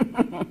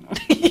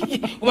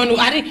umanu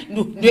ari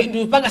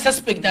ndupanga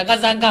suspect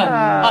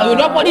akazangawo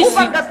yona polisi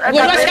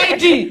yona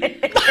skaiti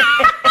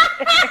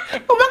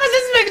umanga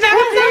suspect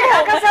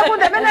akazangawo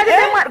ndamene ali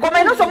mwana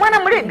koma inonso mwana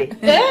mulibe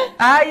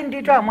ayi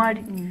ndithu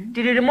amwali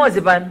tili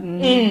limodzi pano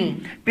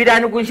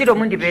pitani kuntchito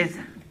mundipeza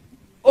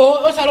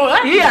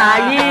osalola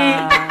ayi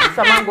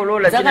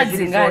samangolola china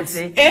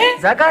chilizonse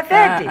zaka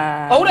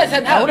 30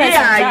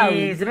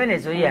 ayi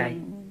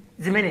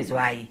zimenezo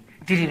ayi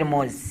tili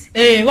limodzi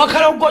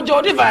wakhala ugojo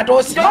utiva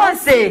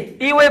tonse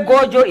iwe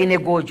gojo ine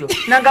gojo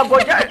nanga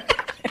gojo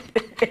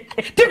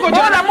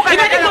tigojo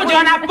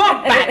na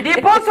pompa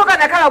ndiponso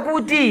kanakhala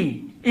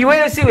kuti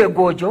iweyo siwe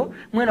gojo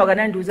mwena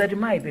wakanandiuza kuti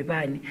mayi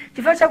pepani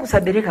chifukwa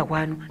chakusabereka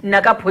kwanu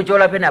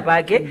nakaphochola pena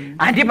pake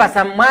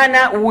andipasa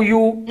mwana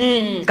uyu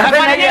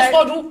kapena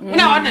yesotu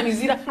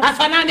unawanamizira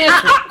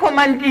afananeso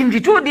koma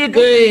ndituditu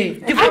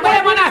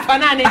chifukwa mwana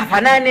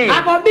afanane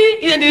apo bi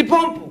ine ndili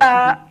pompo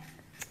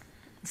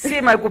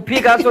sima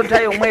kupika asonta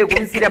yomwe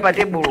kumsira pa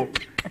tebulo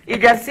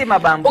ija sima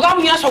bambo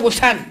ukamunyaso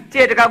kusana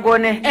tiye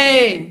tikagone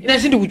ine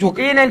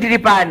sindikuchoka ine ndili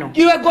pano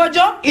iwe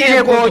gojo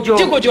ine gojo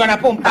chigojo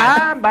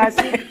wanapompa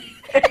basi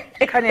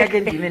kani yake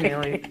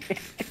ndimeneyo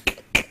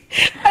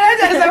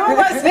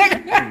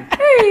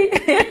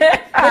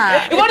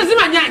ikono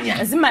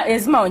zimanyanya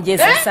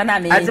zimaonjeza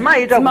saname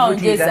Azimayi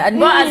zimaonjeza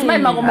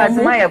Azimayi makomo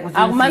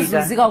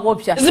akumazuzika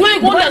kopya Azimayi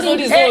kuonda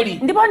zoli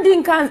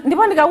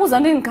ndipo ndikakuza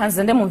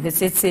ndinkanza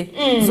ndemumvetsetse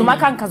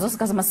zomakhanka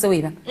zosikaza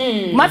masewera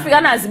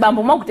mafika na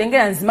azibambo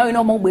mwakutengera nzima wina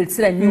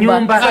omubweretsera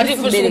nyumba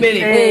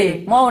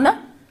mwaona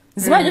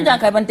Zimayi jonja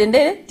nkaipa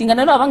ntendere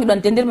tinganelo apangidwa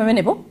ntendere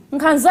pamenepo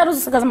nkhanzaro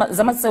zosikaza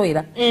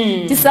zamasewera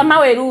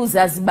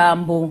tisamaweruza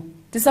azibambo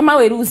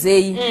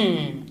tisamaweruzeyi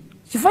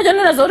chifukwa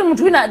chonena zoti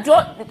munthu wina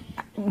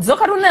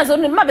zokati unena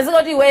zoti mapezeka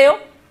kuti iweyo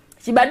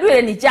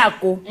chibadwire ni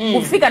chako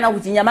kufika na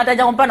kuchinyamata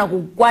chako mpana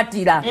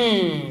kukwatira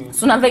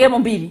sunamvekemo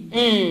mbiri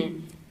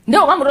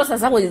ndio mamurosa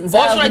zako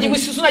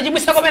suna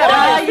jibwisa komera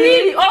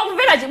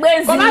okuvera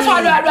chibwenzi komanso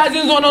adwa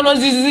zinzonono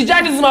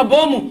zichati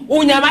zimabomu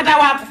unyamata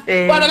wako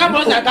wano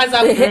kamurosa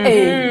akaza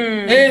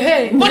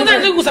mbona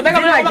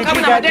zikusabeka mwana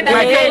matenda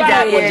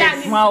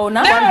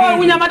mwaona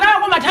unyamata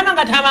wako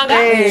mathamanga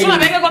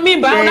sunabeke kwa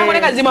mimba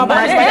unakoleka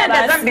zimabomu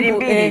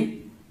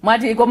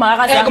mwati koma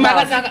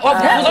akazanga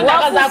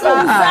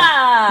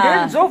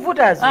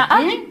ndenzovutazo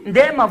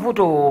nde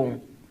mavuto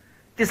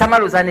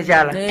tisamaluzane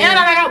chala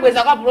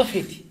akabweza kwa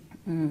profeti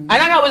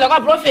anakabweza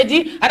kwa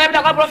profeti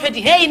atapita kwa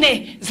profeti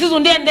heine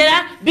sizundiyendera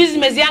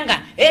business yanga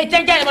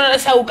chanchani mana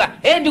nasauka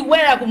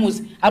ndikubwerera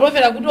kumuzi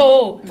aprofeta kuti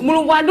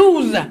mulungu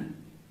andiuza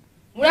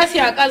mulasi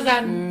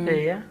akazanu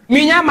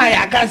minyama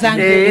yakazanu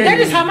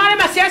ndeti samale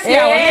masiyasi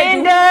yawo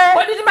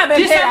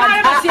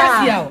tisamale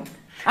masiyasi yawo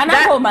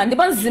anakoma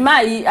ndipo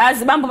Azimayi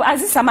azibambo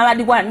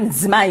azisamaladi kwa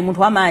Azimayi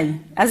munthu wamayi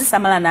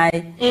azisamala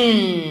naye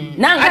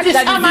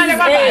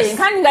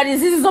nkhani ngati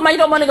zizi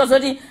zomayita omoneka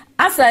zoti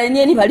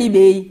asayenyeni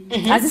palibeyi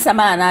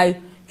azisamala nayo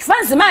chifukwa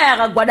Azimayi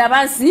akagwada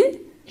pansi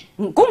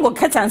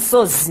kungokhetsa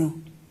nsozi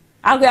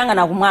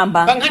akuyang'ana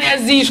kumwamba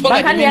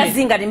pankhani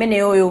yazinga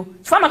timeneyoyo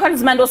chifukwa makhani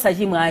Azimayi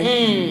ndosachimwayi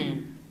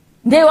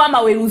ndiye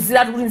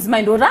wamaweruzira kuti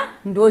Azimayi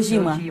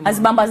ndochimwa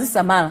azibambo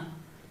azisamala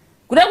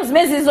kuteku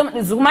zimezi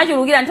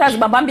zikumachulukira nthawi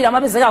azibambo ambiri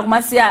amapezeka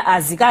kumasiya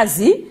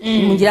azikazi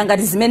munjira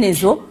ngati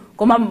zimenezo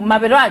koma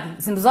mapeto ake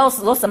zinthu zawo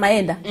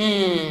zosamayenda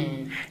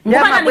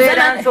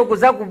ndamabweranso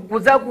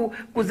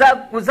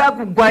kuza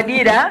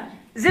kugwadira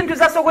zinthu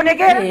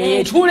zasokonekera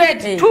too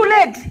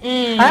late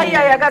ayi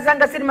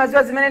akazanga siri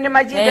maziwa zimene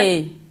ndimachita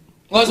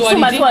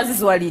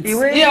waziziwaliti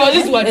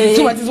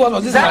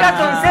zaka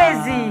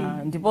zonsezi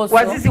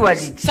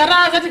waziziwaliti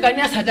satana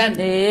azatikania satana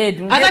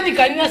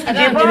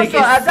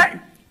ndiponso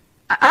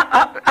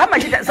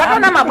amachita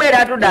satana mabwera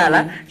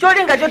atudala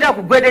cholinga choti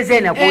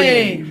akugwedezena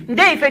kodi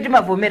nde ife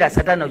timavomera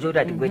satana choti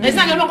atigwedeze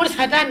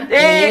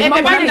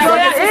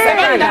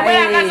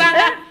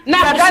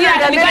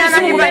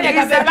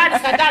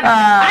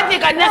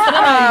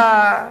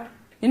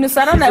inu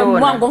satana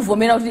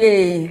mwangomvomera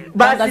kuti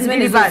basi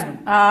ndili pano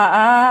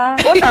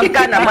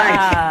osamkana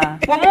manje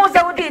kumuuza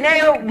kuti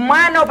ineyo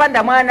mwana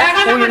opanda mwana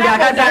uyu ndi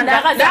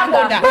akazanga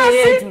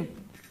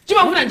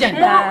chimafuna njani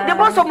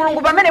ndiponso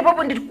mulungu pamene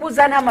popo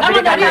ndikuzana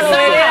amapereka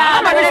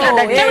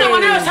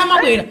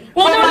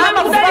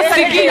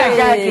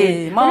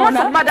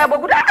umonso kumadabwa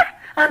kuti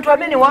anthu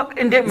amene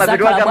ende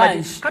mapeto wake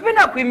amati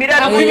kapena akuimirira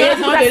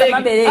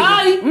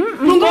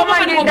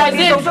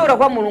kuchokera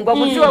kwa mulungu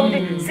akudziwa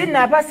kuti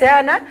sindinapase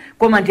ana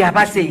koma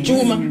ndiyapase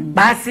chuma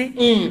basi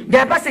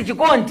ndiyapase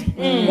chikondi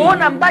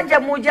kuona mbanja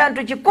muja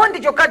anthu chikondi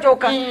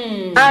chokachoka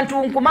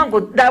anthu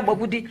nkumangodabwa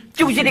kuti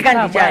chikuchitika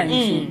ndi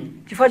chani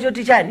chifukwa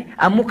choti chani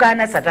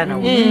amukana satana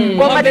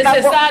koma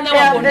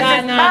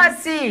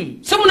basi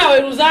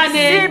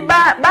simunaweruzane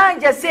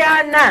banja si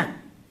ana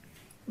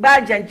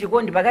banja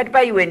nchikondi pakati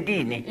pa iwe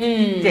ndine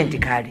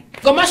tendikhale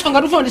komanso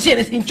ngatufuna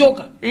ndisiyene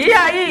sinchoka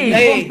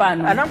iyayi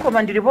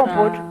anankoma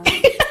ndilipompoto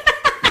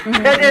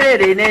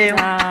teterere ineyo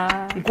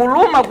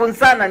nkuluma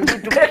kunsana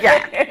nditu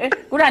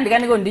kuti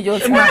andikaniko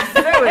ndichosa 094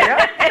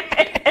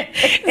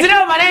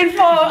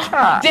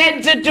 10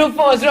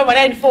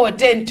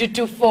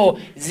 224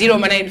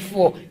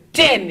 094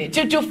 10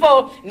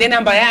 224 ndi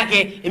namba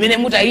yake imene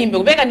mutayimbe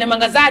kupeka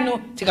ndemanga zanu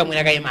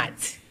tikamwera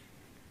kayimadzi.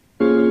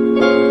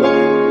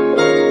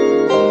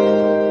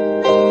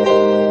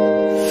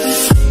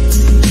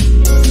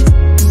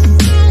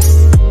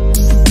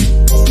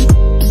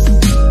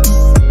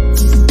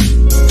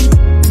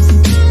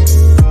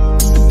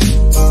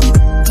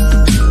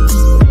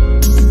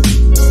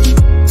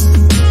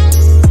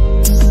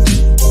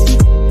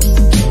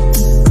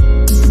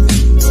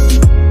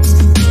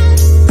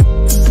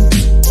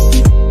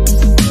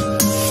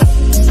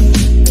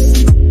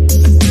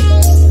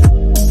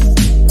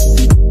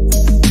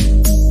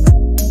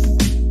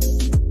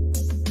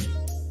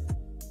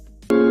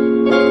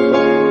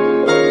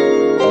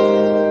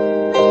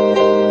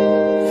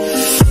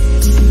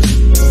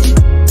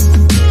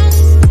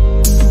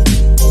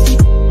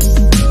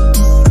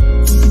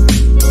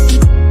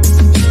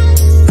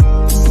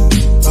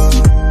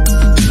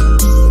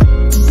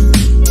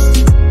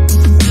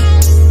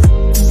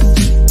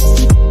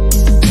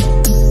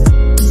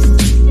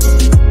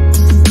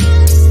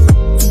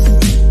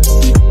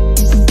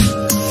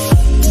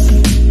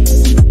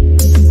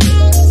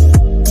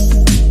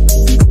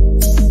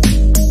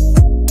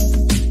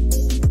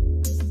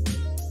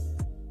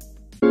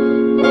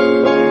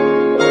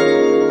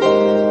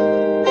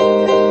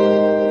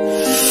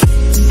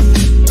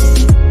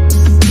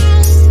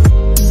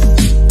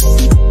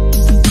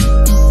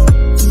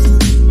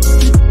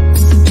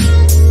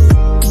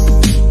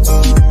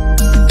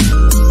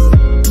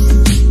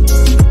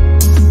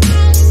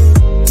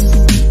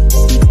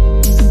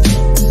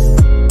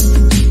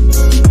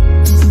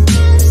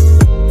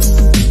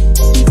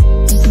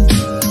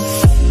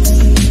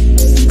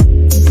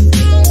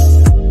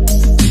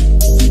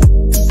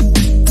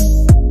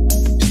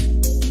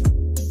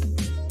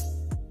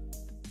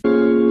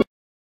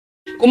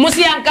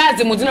 kumusiya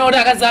mkazi mudzina loti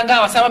akazi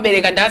anga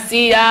wasamabereka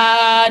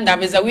ndasiya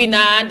ndapeza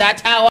wina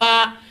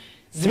ndathawa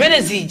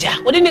zimene zija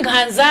kuti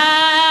ndikhanza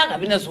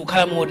kapena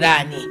zikukhala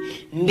motani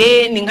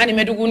nde ninkhani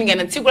metu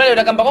kuningana tsiku lalero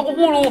takamba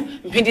kwakukulu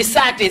mphindi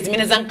sate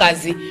zimene za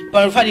mkazi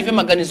palufati ife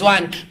maganizo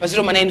anu pa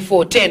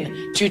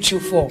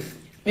 09410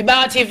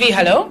 Mibawa TV.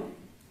 Hello.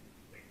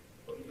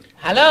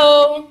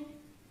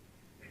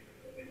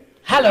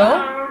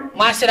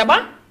 Mwasera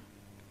ba?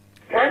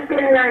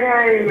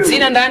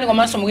 Zina ndani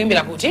komanso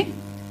mukuimbira kuti?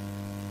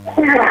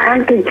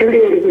 Anti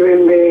Juliet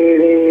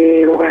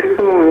Kiwembere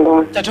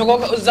Lukasungu.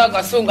 Tathokoza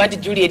Kasungu ati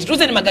Juliet.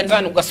 Tuzeni maganizo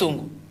anu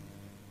kukasungu.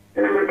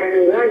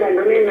 Maganizo anga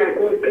ndomena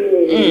kuti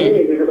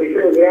nini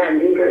zikushirira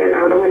ndiko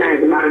na ndona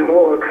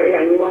mambo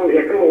kaya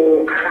nyonge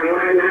tu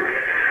kamwana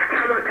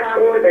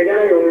amakawo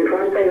dagala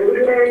yomfanta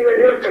ndira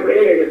yiwe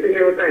tabelele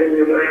kusiyo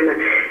tani mwana.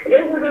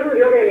 Yego zo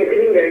yone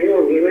ndinga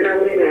yonge mena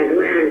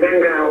mwana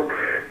ndangao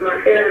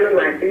mafera no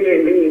batiye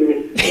ndini.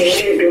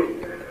 Edo.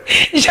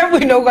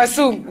 Ishabwino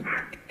kukasungu.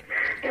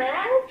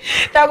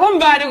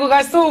 Takumbani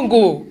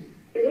kukasungu.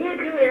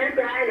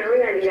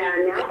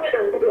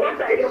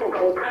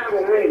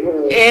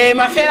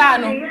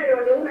 Maferano.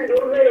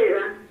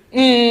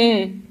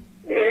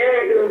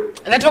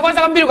 Nathokoza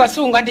kwambiri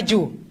kukasungu ati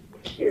juu.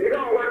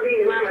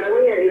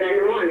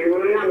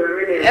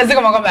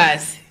 Ezikoma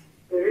kwabasi.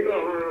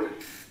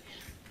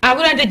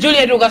 Akuti ati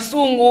Juliet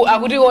kukasungu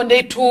akuti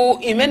onde tu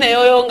imene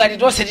yoyo ngati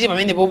tonse tili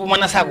pamene popo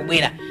mwana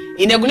sakubwera.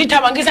 Ine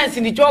kunithamangisa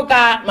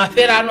sindichoka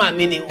maferano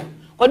amenewo.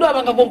 Kodi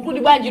wapanga conclude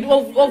bwanji tu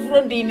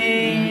ovuro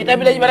ndine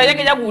tapita chipata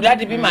chake chakuti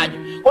ati pimacho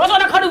koma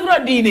sona khali ovuro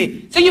ndine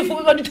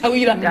sichifupi kuti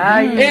thawira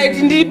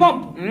ndilipo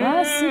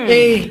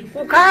basi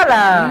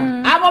kukhala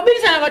apo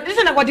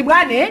bilisana kwati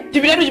bwane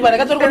tipita tu chipata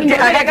katsoro kuti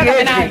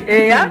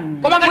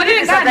koma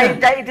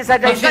ngati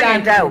tisataisana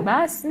nthawi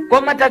basi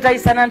koma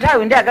tataisana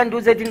nthawi ndi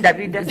akandiuze kuti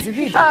ndapita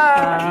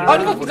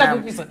aunikokuza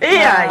kupisa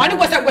iya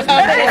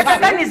aunikosakwesa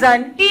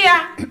sakanizani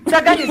iya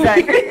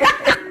sakanizani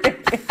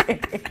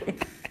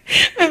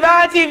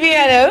Mibawa TV.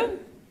 Hello.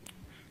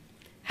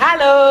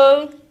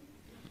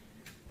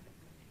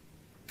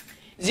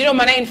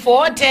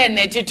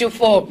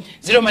 09410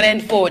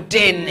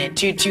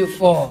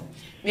 224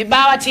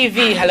 Mibawa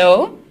TV.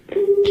 Hello.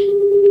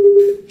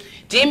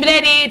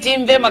 Timbledi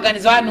timve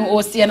maganizo anu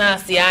osiyana.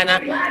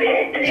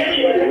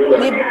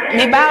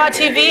 Mibawa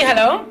TV.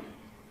 Hello.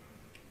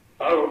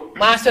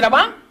 Maswera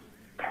ba?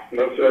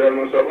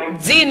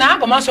 Zina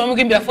komanso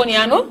mukimbira phone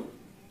yanu?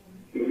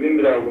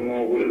 Mukimbira kuno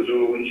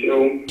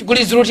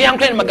Tikulizuru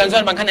tiyankhuleni maganizo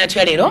anu mankhani athu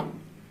ya lero.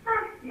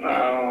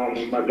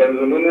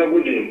 Maganizo nona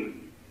kuti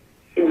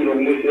sikuno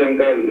kumusiya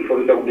mkazi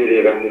ndifolisa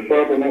kubereka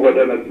ndifapo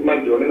mukwatana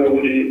simadionena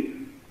kuti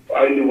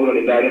ali ndikuno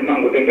ndidali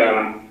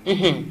mangotengana.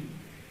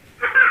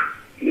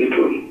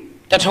 Ndithu.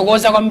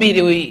 Tathokoza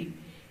kwambiri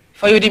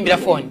for you timbira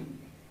phone.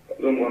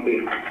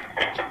 Zomwambiri.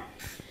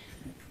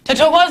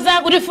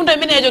 Tathokoza kuti fundo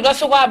imeneyo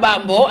twaso kwa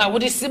abambo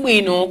akuti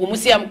sibwino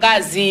kumusiya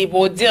mkazi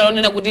podzira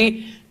lonena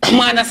kuti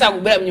mwana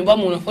sakubwera mnyumba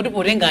muno foti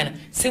potengana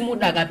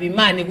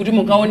simudakapimani kuti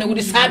mukaone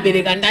kuti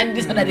sabereka ndani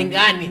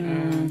ndisadatengani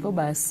ko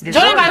basi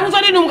tsono ngati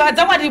muzoti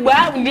mukadza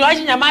kwatibwa ndi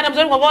wachinyamata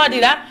muzoti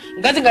kwakwatira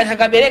ngazi ngati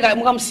akabereka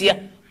mukamusiya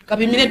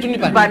kapimire tuni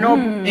pano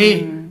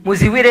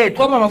muziwiretu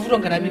koma mavuto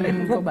ngati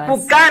amene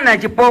kukana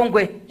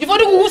chipongwe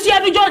chifoti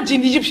kukusiya tu George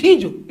ndi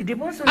chipsinjo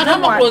ndiponso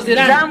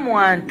zamu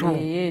anthu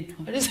yetu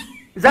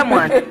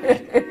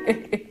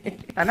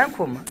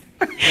anakhoma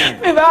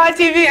Mibawa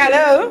TV.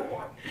 Hello.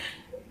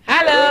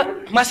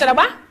 Maswera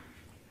ba?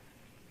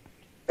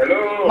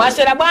 Hello.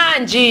 Maswera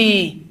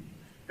bwanji?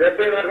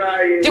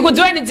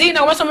 Tikudziweni dzina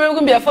komanso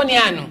mukuimbira phone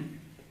yanu.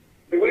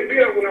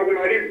 Ndikulipiga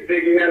kuna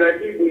lipstick na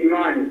tibu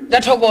imani.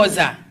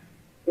 Ndathokoza.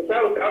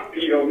 South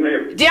Africa umeyo.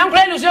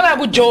 Tiyankhuleni uchoka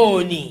ku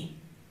John.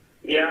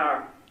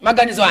 Yeah.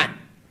 Maganizo anu.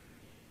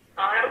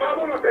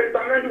 Baba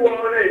mapensamenti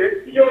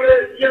waonele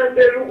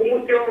yantelu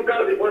kumusiya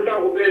mkazi kwenda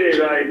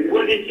kubereka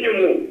ngoti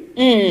chimu.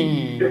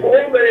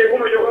 Ndikuombere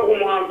kumachoka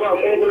kumwamba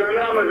Mungu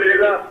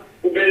namabereka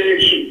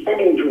kubereki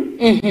omuntu.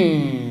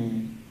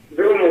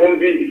 Zero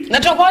muhombi.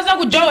 Ndathokoza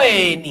ku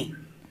John.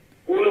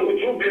 Kuno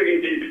kuchubeki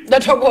ndithu.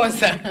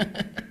 Ndathokoza.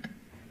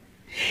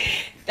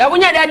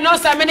 Takunyadani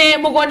nonse amene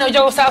mukuona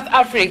uchoka ku South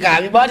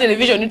Africa Mibawa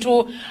television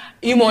itu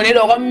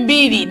imaonedwa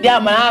kwambiri ndi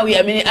amalawi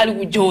amene ali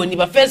ku John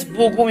pa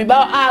Facebook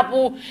Mibawa app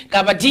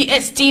kapa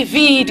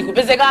DSTV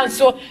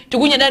tikupezekanso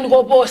tikunyadani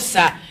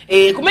koposa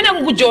kumene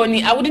ku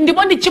John akuti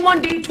ndipo ndi chimo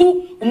ndithu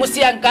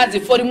kumusiya mkazi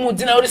fori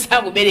mudzina loti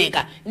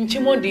sakubereka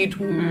nchimo ndithu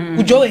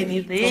ku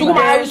John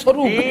sikumalawi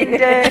sotu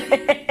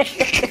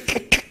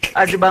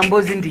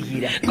azibambo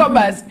zindikira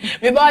kobasi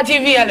Mibawa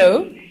TV.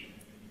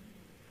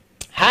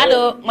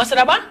 Hello.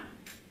 Maswera ba?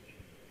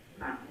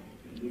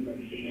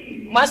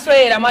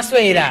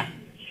 Maswera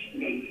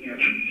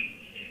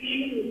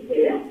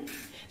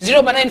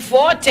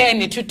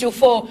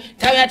 09410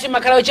 nthawi yati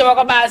makhala uchewa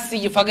kwa basi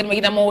chifukwa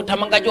makita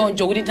mothamanga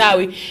choncho kuti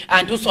nthawi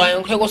anthu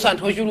ayankhuleko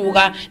anthu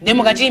ochuluka ndi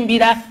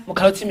mukatiimbira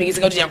mukhala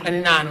otsimikizika kuti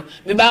tiyankhulani nanu.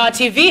 Mibawa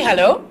TV.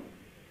 Hello.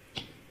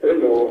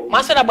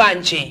 Maswera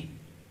bwanji?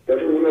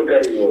 Tatuno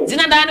gaino.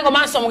 Zina ndani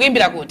komanso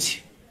mukuimbira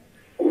kuti?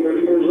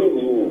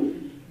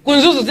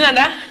 kunzuzu dzina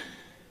nda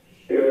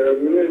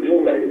mine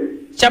njumba ile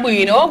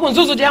chabwino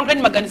kunzuzu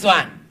tiyankhuleni maganizo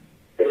anu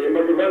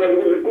matibana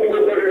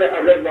kungokorera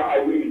akava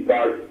awiri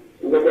basi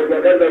ukakwata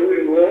akazi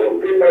awiri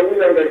pina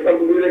wina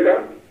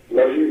ngaisambulireka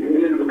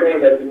ngazvimire zvikana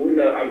ngati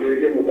wina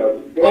abereke mukazi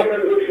wana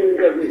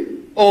ndofunika zii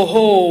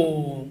oho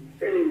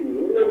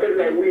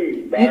unokwata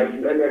awiri basi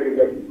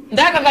nganyakeza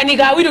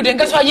ndakakanika awiri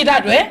utengeso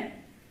achitatu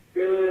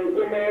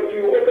koma kuti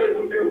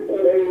okakuti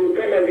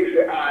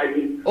ukamandise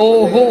ayi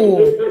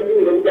oho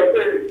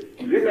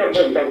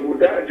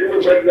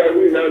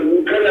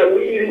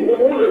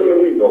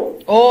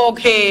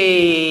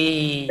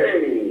okay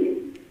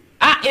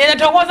ine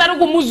ndathokoza ni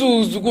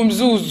kumzuzu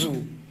kunzuzu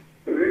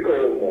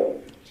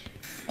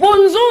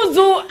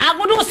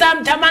akuti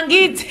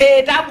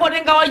usamthamangitse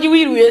takotenga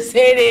wachiwiri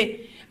uyesere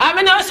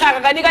amene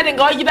osakakanika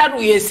tenga wachitatu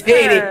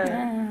uyesere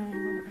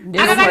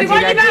akakanika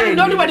wachitatu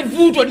ndoti pali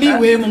vuto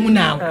liwemo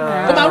munawo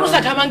koma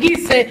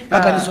usathamangitse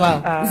maganizo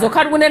awo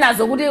zokhati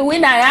kunenazo kuti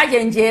wina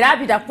yache njera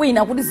apita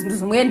kwina kuti zinthu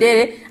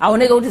zimuyendere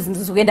aoneke kuti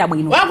zinthu zikuyenda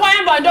bwino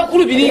wakoyamba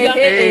ndokhulupirika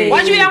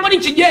wachiwiri angoti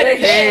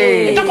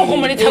nchijere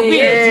takokomanitsa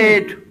kwina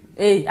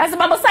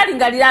azibambo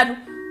salingaliratu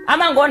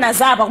amangoona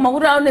zapa koma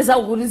kuti aone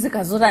zawo kuti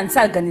zikazotani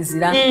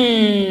saganizira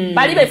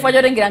palibe chifukwa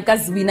chotengera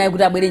mkazi wina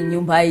kuti abwere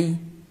mnyumba iyi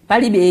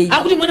palibe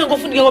akuti mwana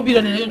ngofunika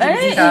kobira nayo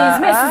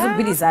zimene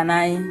sizigwirizana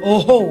ayi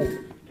oho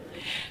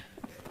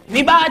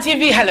Mibawa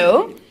TV,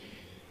 hello.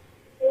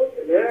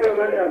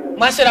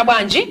 Mwaswera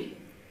bwanji?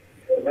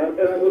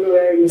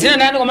 Dzina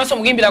ndani komanso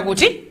mukuimbira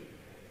kuti?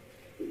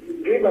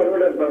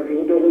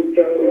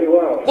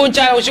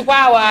 Kunchalo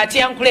uchikwawa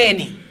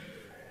tiyankhuleni.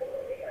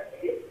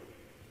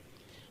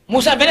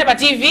 Musamvere pa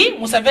TV?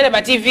 Musamvere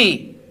pa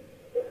TV?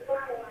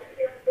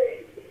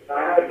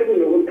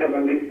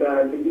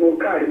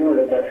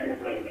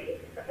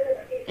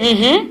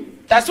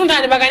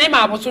 Tasunthani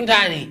pakanema apo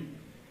sunthani.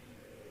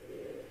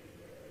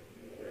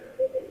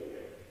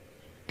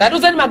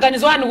 Tatuzani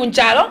maganizo anu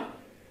kunchalo?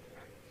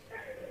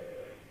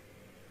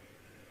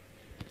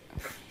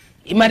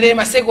 Imatere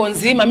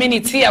masekonzi,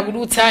 maminitsi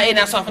akudutsa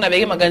ena aso afuna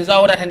beke maganizo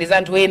awo tathandiza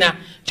anthu ena.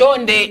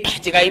 Chonde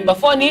tikaimba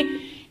foni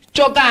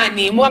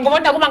chokani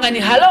mukangoponda kumangani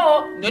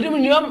hello ndoti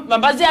munyo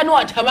mambazi anu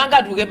athamanga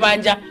atuke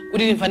panja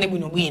kuti timfane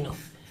bwinobwino.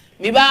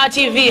 Mibawa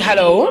TV,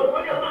 hello.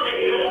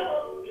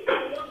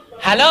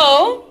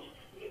 Hello.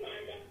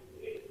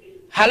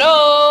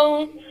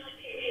 Hello.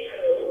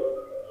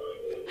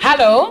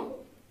 Hello.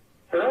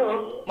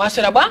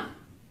 Mwaswera bwa?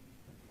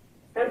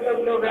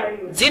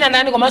 Dzina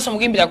nani komanso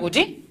mukuimbira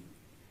kuti?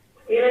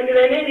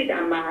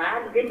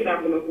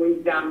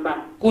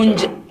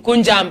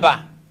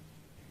 Kunjamba.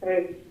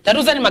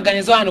 Tatuzani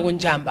maganizo anu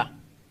kunjamba.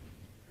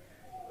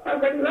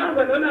 Maganizo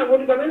anu ndona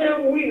kuti pamene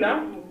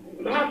wina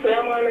mphatso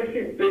ya mwana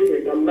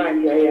sipese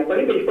kambanja ya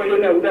palibe chifukwa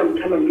chona kuti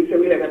amuthamangise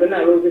wina kapena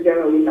aloze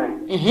chana wina.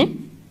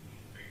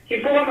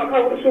 Chifukwa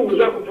makhala kuti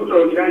sukuza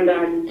kuvuta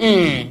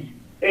ndani.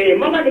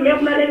 Mama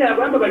ndimekunalena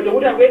kwamba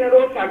bajokuti akwena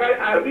losaka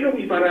abiro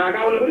kuchipatala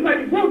akaona kuti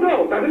pati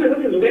vuto kapena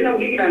zonse zikuyenda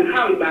kudikira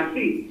nthawi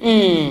basi.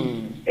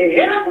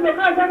 Era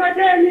kunokaa zaka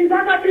 10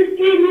 zaka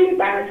 15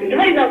 basi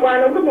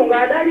ndimaitakwana kuti mungu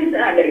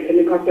adalise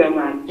mikhaso ya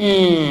mwana.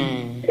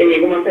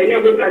 Koma saine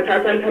kuti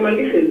athatha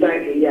nthamangise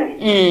zake iyayi.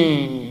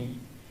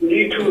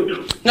 Ndithutu.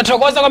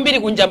 Nathokoza kwambiri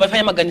kunjamba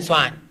fanya maganizo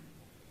anu.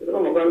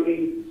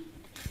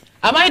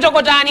 Azimayi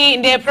Tokotani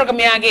ndiye program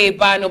yake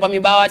pano pa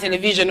Mibawa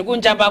television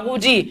kunjamba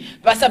kuti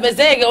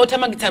pasapezeke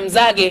othamangitsa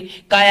mzake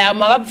kaya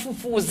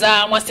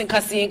makafufuza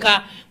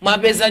mwasinkhasinkha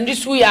mwapeza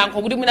ndisu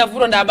yankho kuti mwina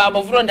vuto nda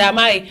baba vuto nda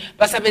amayi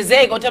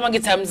pasapezeke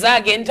othamangitsa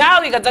mzake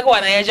nthawi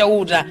ikadzakwana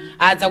yachauta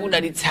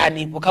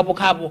adzakudalitsani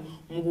pokhapokhapo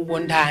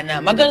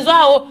mukukondana maganizo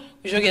awo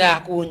kuchokera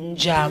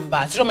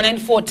kunjamba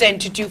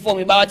 0941024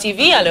 Mibawa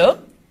TV. Hello.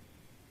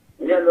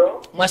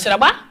 Hello. Mwaswera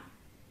bwa?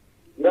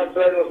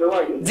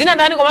 Dzina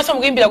ndani komanso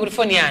mukuimbira kuti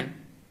foni yanu?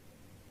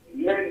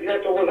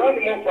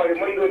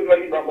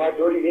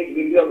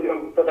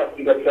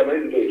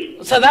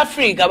 South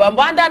Africa,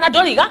 bambo anda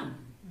anatolika?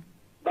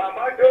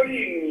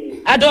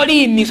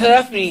 Adolini, South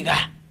Africa.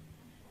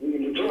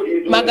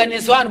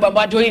 Maganizo anu bambo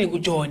Adolini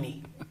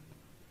kujoni.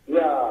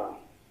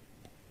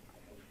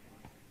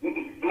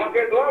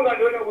 Maganizo anga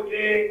ndiona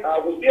kuti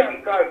kusiya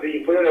mkazi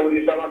kufanana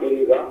kuti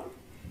samabereka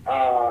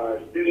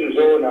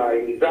sizozona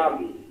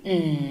indizambi.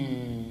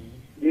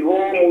 Ivo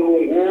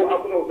mulungu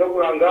akuna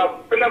kuzakulanga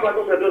pena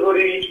patosa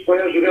tozori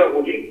kwenye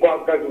kuti kwa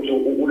mkazi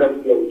uzokukuda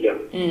kusiya kuja.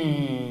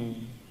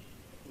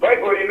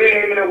 Bible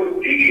imene kuti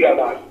kudikira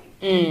basi.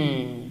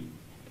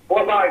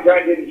 Kwa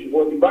bajaje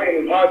ndichipoti bayi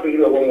mphaso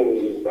iliwa kwa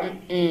mulungu basi.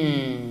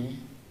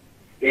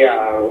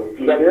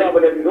 Ndabira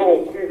bada ndizo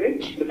kuti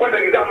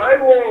ndipanda kizama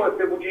haibu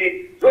wose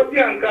kuti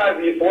zosiya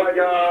mkazi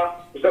fuwaja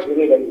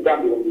kusabereka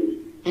ndizambi wambiri.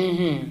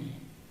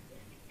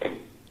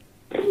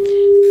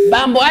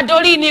 Bambo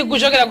Adolini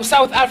kuchokera ku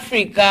South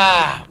Africa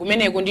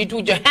kumeneko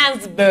ndithu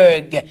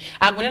Johannesburg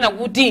akunena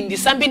kuti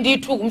ndisambi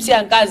ndithu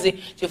kumsiya mkazi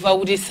chifukwa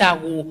kuti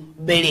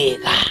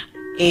sakubereka.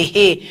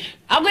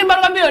 Akuimba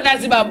kwambiri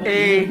ndazi bambo.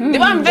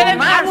 Ndipamvere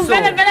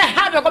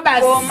hape kwa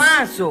basi.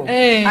 Komanso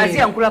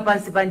aziyankhula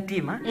pansi pa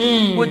mtima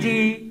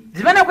kuti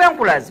zimene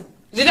kuyankhulazo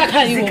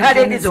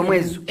zikhale ndi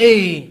zomwezo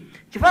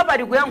chifukwa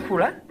pali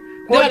kuyankhula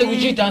Ndewali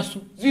kuchita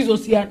su zizo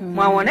siyana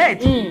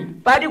mwaoneti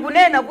pali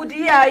kunena kuti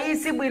iyayi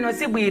si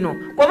bwino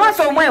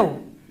komanso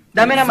omwewo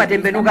ndamene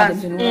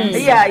amatembenukanso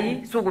iyayi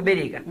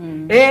sikubereka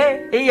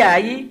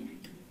iyayi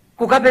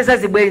kukapeza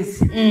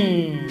zibwenzi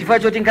chifukwa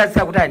choti nkazi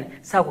sakutani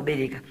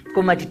sakubereka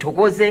koma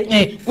tithokoze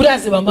kuti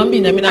azibamba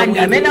mbiri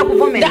amene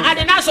akuvomera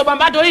ane naso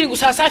bamba atolili ku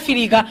South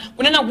Africa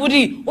kunena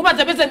kuti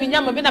umadzapeza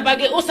minyama pena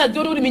pake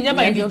osadziwa kuti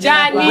minyama ndi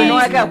chani ubwino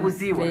wake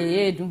akuziwa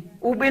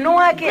ubwino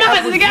wake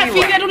akuziwa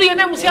kuti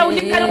yene musiya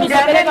kuti kale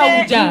Osabeleka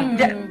uja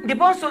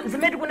ndiponso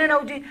zimene kunena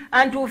kuti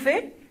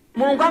anthufe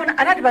Mulungu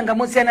anatipanga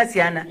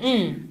mosiyana-siyana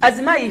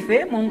azimayi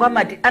ife Mulungu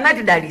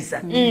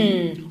anatidalisa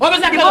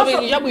wapeza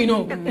kalo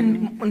chabwino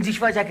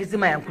ndichifukwa chake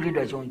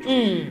zimayankhulidwa choncho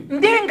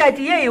ndiye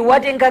ngati yeye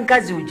watenga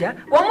mkazi uja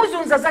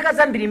wamuzunza zaka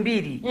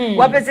zambirimbiri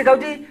wapezeka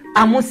kuti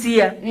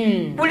amusiya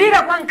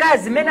kulira kwa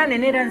mkazi mene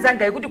anenera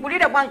nzangayi kuti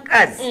kulira kwa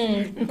mkazi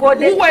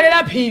nkode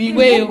ukwerera phiri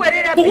iweyo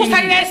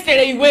kukusalira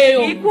estere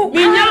iweyo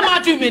minyama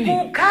atu imene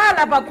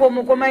kukhala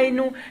pakomo koma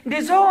inu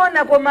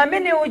ndizoona koma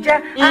amene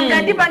uja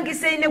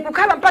angandipangise ine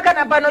kukhala mpaka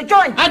na pano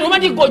chonje anthu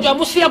umati goja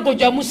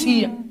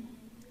musiya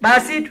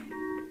basi tu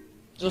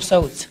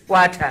zosautsa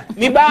kwatha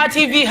Mibawa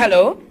TV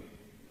hello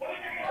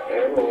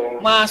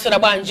mwaswera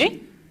bwanji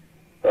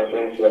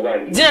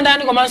dzina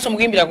ndani komanso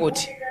mukuimbira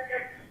kuti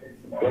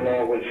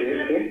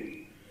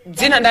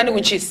dzina ndani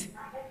kunchisi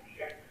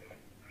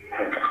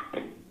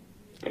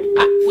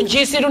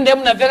kunchisi tunde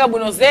munaveka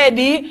bwino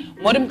zedi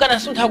moti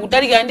mkanasuntha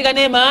kutalika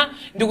ndikanema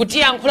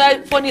ndikutiyankhula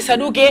foni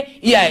isaduke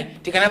iyayi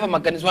tikanapa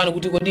maganizo anu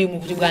kuti kodi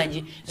mukuti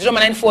bwanji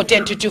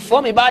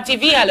 0941024 Mibawa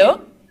TV hello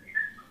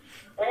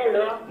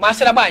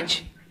mwaswera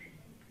bwanji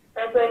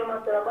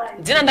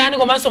dzina ndani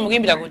komanso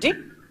mukuimbira kuti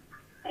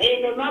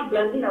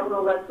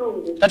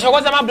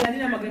tathokoza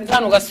mablandina maganizo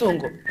anu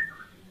kasungu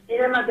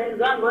ina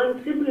maganizo angu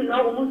simply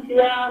no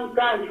kumusiya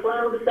mkazi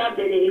fona kuti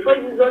sabeleke fo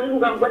izizoti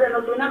mukangwada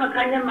notona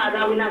makhanya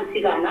maka wina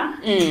mtsikana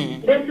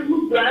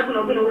ndesikudziwana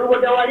kuno kuno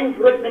kulokota wali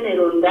mvuro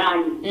timenelo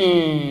ndani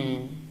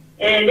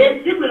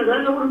ndesikuno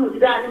zona kuti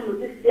muzidani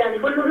muzisiyani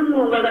fona kuti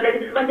mulungu akadati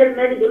tisibanja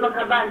limene ndi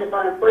makhambanja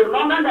pana forever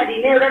maunga ngati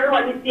ineyo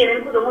latowanisiyene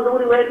ndikuzomuza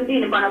kuti wewe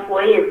ndine pana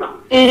forever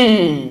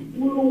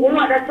mulungu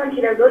umwe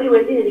adasankhira zoti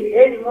iwe ndine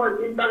likhale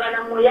limodzi mpaka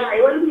na moyayi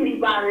iwe ndili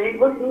pano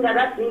ndipo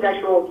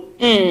singashoki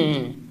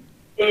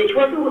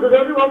chikosi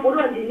kuzozoti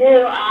wabudwa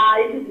ndineyo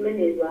izi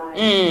zimenezo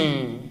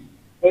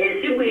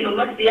sibwino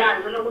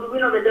masiyani zona kuti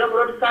bwino bezera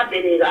kuti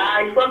sabeleka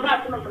chifukwa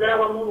mpasi mafikira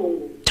kwa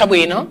mulungu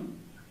chabwino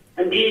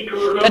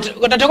ndithu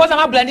tathokoza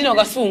mablandina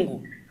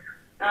kasungu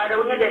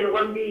takunyadani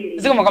kwambiri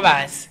zikomo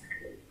kabasi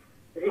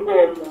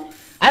zikomo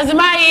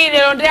azimayi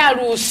lero ndi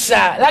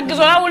alusa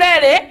lagizo la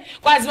ulere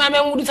kwa azimayi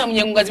amene mukudutsa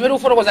munyengo zimene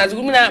ufotokoza kuti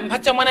mwina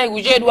mphatso mwana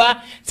ikuchedwa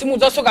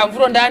simudzasoka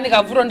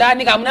kamvuto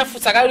ndani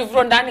kamunafunsa kali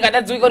vuto ndani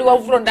kadadziwika kuti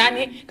wavuto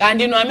ndani kana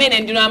ndinu amene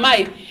ndinu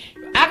amayi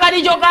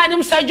akati chokani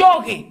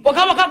musachoke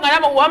pokama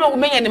kangana wama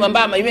kumenya ndi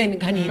mambama imene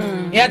ndikhanira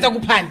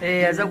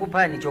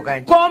azakuphani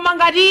chokani koma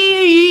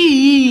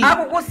ngati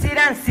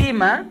akukusira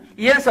nsima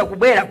yesu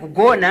akubwera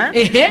kugona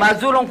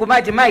mazulo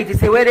nkumati mayi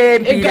tisewere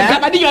mpira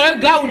kabadinyo la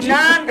ground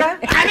nanga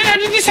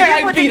amene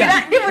ndisewera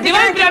mpira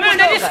ndivambira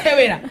amene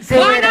ndisewera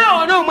mwana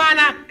ono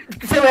mwana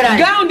tisewera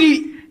ground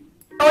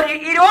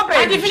ili open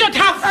artificial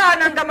turf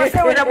nanga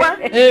masewera bwa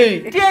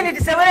tiyeni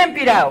tisewere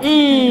mpirawo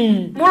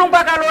mulungu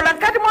akalola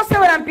nkati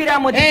mosewera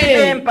mpiramo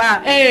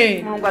tipempa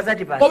mulungu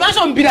azatipa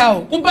komanso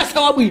mpirawo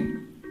kumpasa wabwino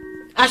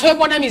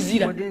asopona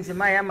mizira kodi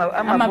nzimayi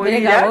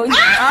amaboyira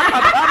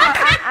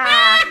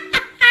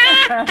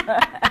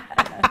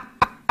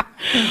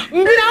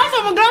mpira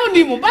waso mu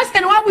groundimo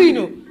paseni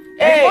wabwino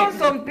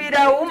ndiponso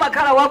mpira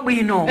umakhala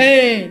wabwino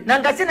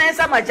nanga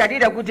sinayense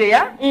amachatira kuti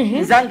ya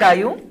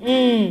nzangayu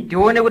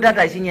ndione kuti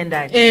atachinye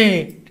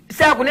ndani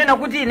sakunena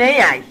kuti ine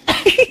iyayi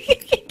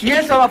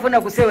yesu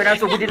amafuna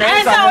kuseweranso kuti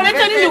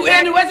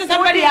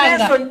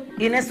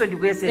inenso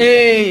ndikuyesera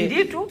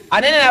nditu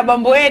anene na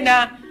bambo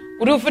ena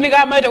kuti ufunika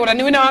amaita kuti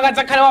ni wina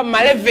wakadzakhala wa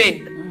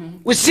 11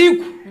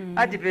 usiku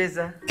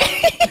atipeza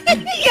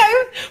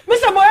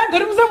misamoya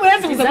ngati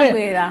musamwezi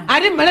musabwera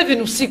ati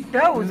 11 usiku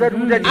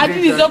ati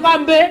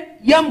lizokambe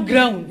ya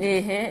mground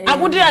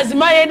akuti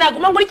azimayi ena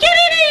akumanguli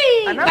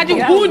chiriri ngati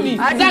huni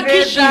za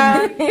kishi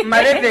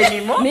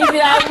 11 mo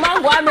mivira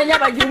mangu amenya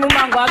pachimu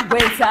mangu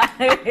agwetsa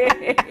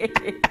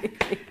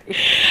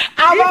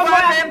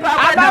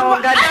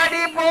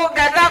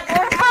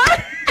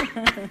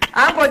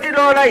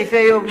angotilola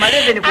ifeyo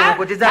 11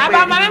 kukokotiza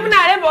apa mame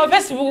munalemba pa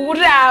Facebook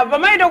kuti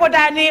Azimayi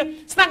Tokotani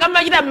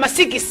sinangamachita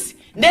ma6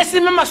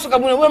 ndesime masuka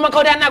bwino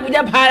makauti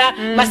anakudya phala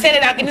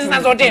maserera akini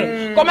zinazotero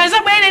koma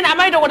izabwere ina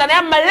Azimayi Tokotani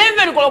ya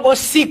 11 koloko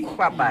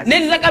usiku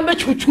ndizakambe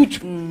chuchuchu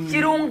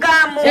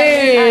chilungamo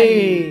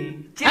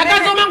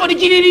Akazi omango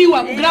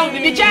ndichiririwa ku ground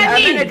ndi chani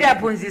amene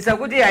tiaphunzitsa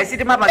kuti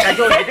asiti mapanga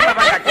chonde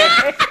timapanga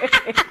chonde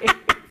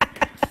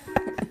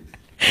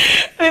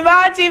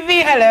Mibawa TV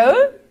hello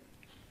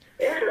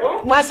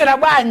hello mwaswera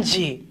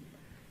bwanji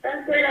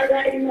taswera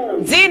gaimo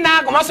dzina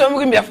komanso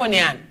mukuimbira foni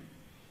yanu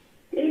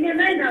ine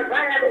maina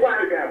vaya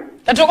kwanza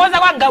Tatokoza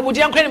kwa ngabuti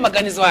yankhuleni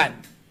maganizo anu.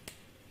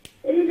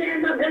 Ine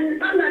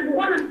maganizo anga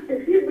ndikuona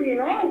siku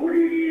ino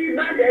kuti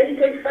banja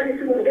ite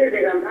chifanisi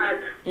kugezeka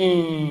mphatso.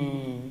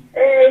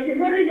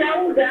 Chifukwa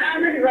chauta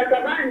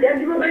anatipasa banja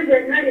ndipo banja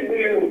linali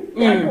bwino.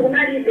 Yacho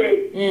kunalibe.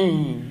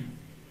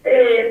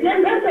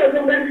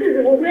 Ndiyangasozo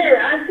ngatisizi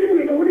kukwera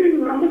asikuito kuti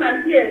mamuna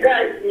asiye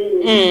ngazi.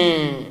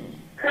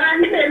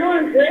 Kandi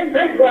benonse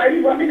mbezo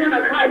alipo amene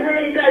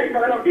anakhala itali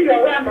pakana kupika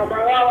kuyamba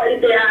mawawa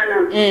iteana.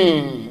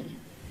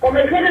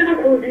 Komekena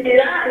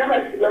nakuuzikira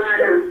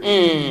anabasigana.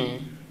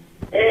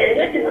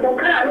 Ndeti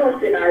mutokhala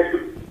anonse nazo.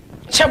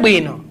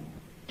 Chabwino.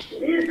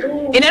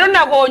 Ineno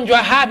nakonjwa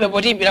habe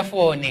potimbira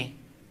fone.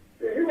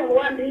 Ziko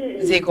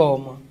mwambiri.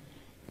 Zikomo.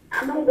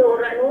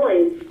 Amangora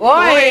noye.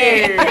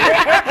 Oye.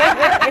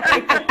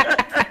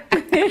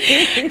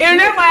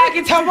 Ine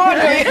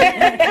mwakitamoto.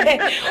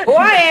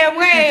 Oye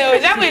mweyo.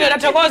 Chabwino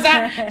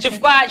tatokoza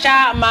chifukwa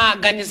cha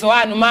maganizo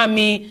anu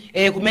mami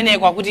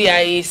kumenekwa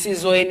kuti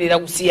sizoyenera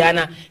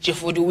kusiyana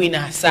chifuti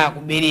wina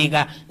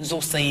sakubereka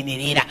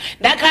nzosayenerera.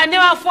 Ndakhala ndi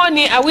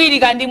mafoni awiri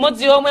kandi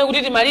imodzi yomwe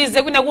kuti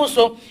timalize kwina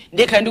kunso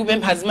ndekhala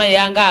ndikupempha azimayi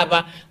yanga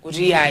apa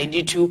kuti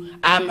ndithu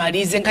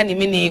amalize nkhani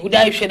imeneyi kuti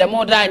ayipseda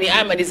motani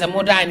amaliza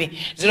motani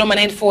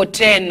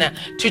 09410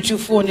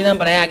 224 ndi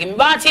nambala yake.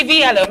 Mibawa TV,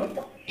 hello.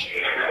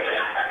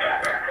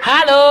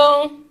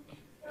 Hello.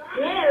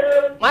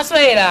 Hello.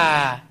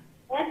 Maswera.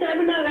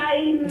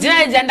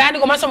 Dzina ndani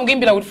komanso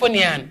mukuimbira kuti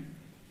foni yanu.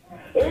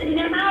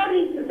 Ine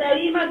mauri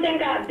tutalima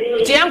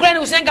sengabe. Tiyankhuleni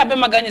kusengabe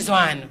maganizo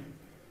anu.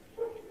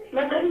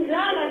 Maganizo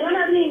anga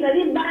ndona linga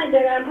li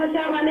banja la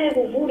mpasa wane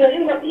kuvuda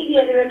lingo pigi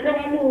ya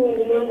nimetoka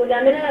Mungu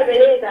ndamela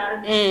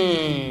abereka.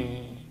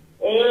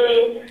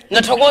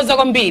 Nathokoza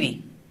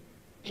kwambiri.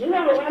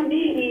 Ndingo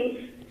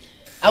kwambiri.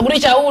 Akuti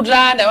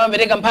chauta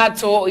ndamambereka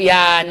mphatso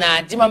ya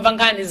na timamva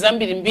nkhani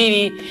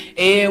zambirimbiri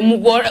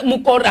mu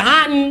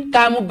Quran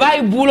ka mu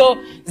Bible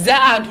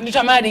za anthu ndithu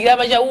amalikira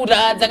pa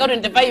chauta zaka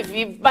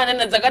 25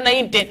 panana zaka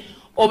 90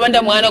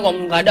 opanda mwana kwa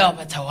Mulungu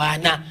adawapatsa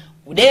wana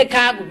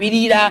kudekha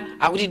kupirira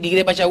akuti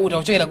dikire pa chauta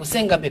kuchokera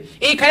kusengabe.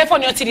 Ikhale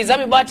foni yotsiriza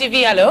Mibawa TV,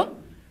 hello.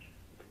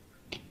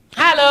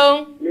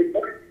 Hello.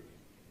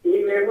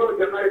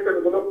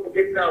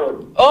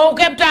 Oh,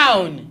 Cape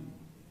Town.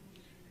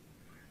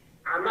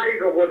 Azimayi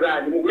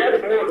Tokotani, mukuyali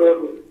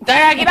moto.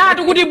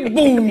 Tayakiratu kuti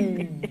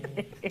boom.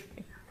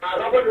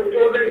 Akapo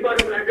tukutoza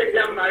ipano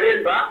kunateka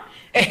malemba.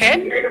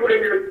 Ngeke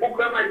kulengele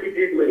kukama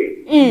chitidwe.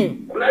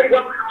 Kunali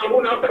kwa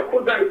mamuna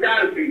utakuza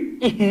mchazi.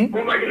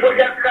 Kuma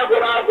kifoja kako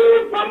lako,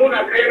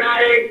 mamuna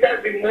kainae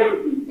mchazi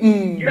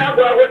mmozi.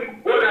 Kilako lako ni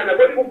kugonana,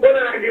 kwa ni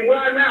kugonana ndi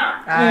mwana.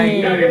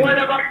 Ndi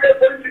mwana bakile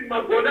polisi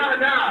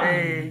magonana.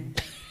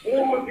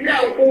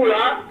 Dia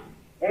ukula.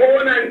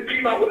 Mwana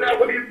ntima kuna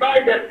kuti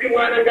banja si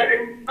mwana ngati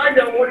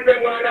banja mulile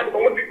mwana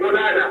pamozi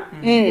gonana.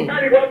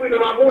 Kutali kwa bwino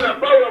mamuna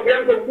Paulo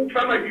kuyanza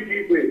kufa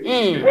majitibwe.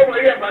 Kwa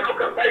Maria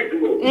banoka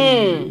baitulo.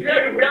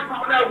 Ndiye kuyamba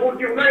kuna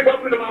kuti unali kwa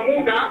bwino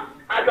mamuna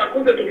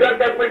atakuza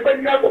tugaza kwa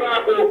ipani yako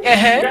lako.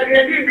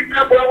 Ndani ndi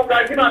ndikapo lako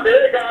kazima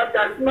bereka,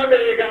 kazima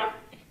bereka.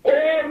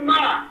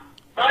 Oma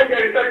banja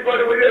litali kwa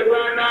mulile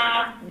mwana.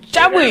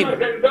 Chabwino.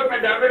 Ndanga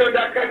ndamelo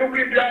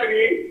ndakanuki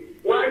ndani.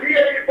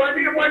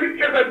 Wandi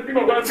cheza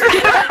mtima kwa mimi.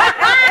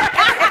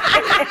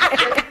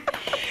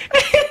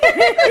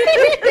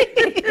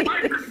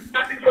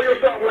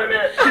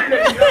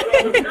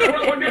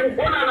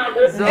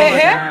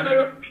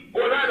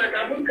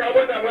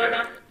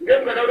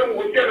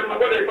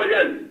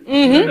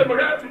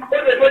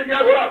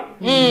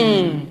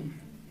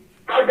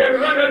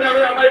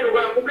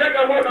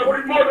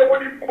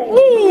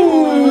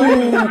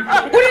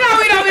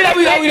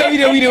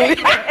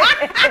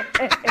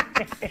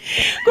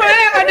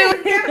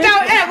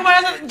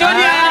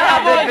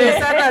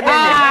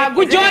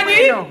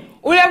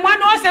 Ule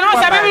mwana wose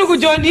no sabemi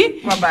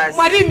kujoni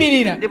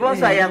mwatimirira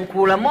ndiponso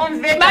ayankula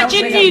momve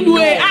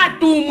machitidwe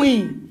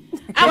atumwi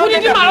akuti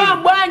ndi malowa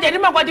bwanja ndi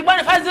makwati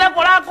bwana fazi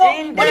lako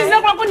kuti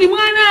zilako lako ndi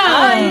mwana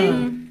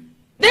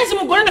desi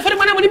mugona ndafati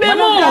mwana muli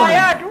bemo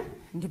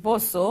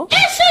ndiponso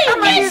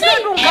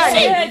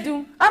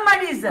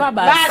amaliza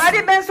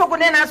bali benso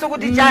kunena aso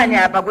kuti chani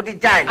apa kuti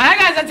chani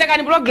akaza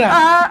tsekani program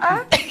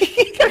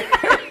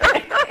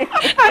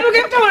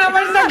anuke mtaona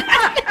maliza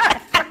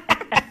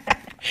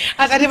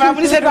asati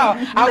vamulise twawa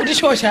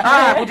akutishosha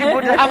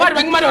apati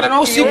pangimadota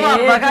na usiku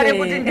makale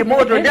kuti ndi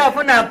moto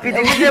ndafuna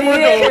apitilize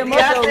moto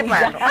kiasi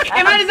pano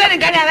imalizeni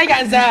nkhani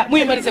anakanza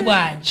muyimalise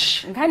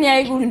bwanji nkhani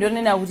yayikulu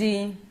ndionena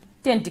kuti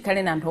tiye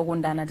tikhale na anthu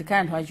okondana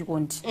tikhale anthu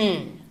achikondi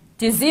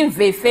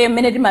tizimve ife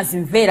mmene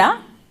timazimvera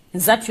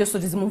zathu yonso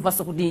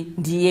tizimumvanso kuti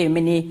ndiye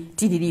imene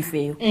tilili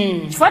ifeyo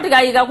chifukwa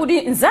tikayika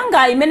kuti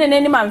nzanga imene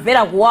nene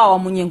mamvera kuwawa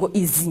mu nyengo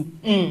izi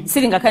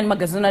silingakhale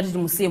magazini ati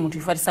timusiye munthu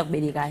chifukwa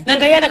tisakuberekayo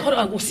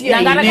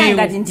nanga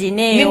ngati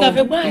ndineyo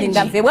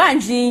ndingamve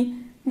bwanji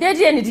ndiye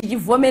tiyeni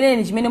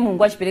tichivomereni chimene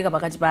Mulungu achipereka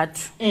pakati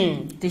pathu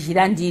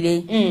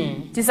tichilandire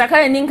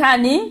tisakhale ndi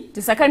nkhani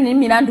tisakhale ndi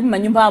milandu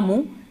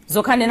m'manyumbamu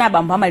zokhanena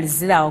abambo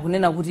amalizirawa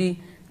kunena kuti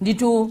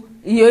nditu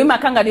iyo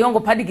imakhanga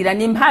yongophatikira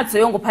ni mphatso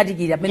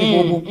yongophatikira pene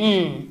popo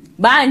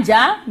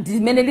banja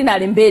ndimene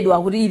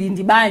linalembedwa kuti ili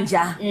ndi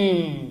banja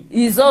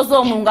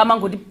izozo mulungu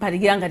amangoti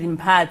phatikira ngati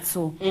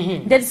mphatso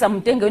ndeti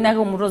samutenge wina ake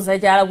umutoza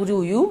chala kuti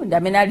uyu ndi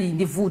amene ali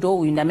ndi vuto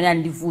uyu ndi amene ali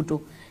ndi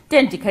vuto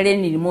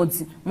tikhaleni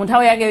limodzi mu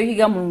nthawi yake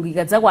yoyika mulungu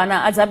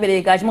ikadzakwana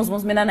adzapereka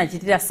chimodzimodzi zimene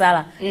anachitira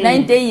Sara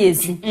 90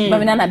 years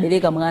pamene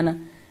anabereka mwana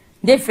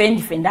ndife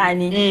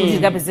ndani kuti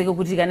tikapezeke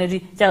kuti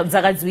kaneti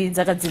zaka ziwiri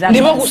zaka zitatu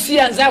ndipo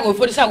kusiya nzako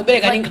ifoti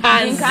sakubereka ndi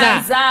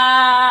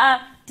nkhanza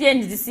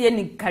tiyendi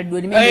tisiyeni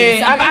khalidwe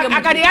limene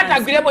akaliata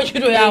agwirepo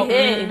ntchito yawo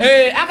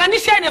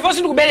akanisiyeni ifo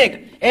sindikubereka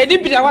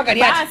ndipita kwa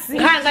akaliata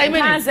nkhanza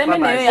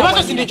imeneyo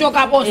komanso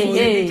sindichokaponso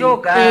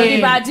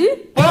ndipati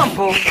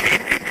pompo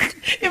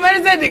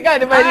imalize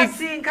ndikati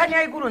basi nkhani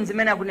yayikulu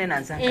nzimene akunena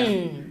nzanga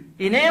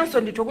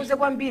inenso ndithokoze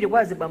kwambiri kwa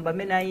azibambo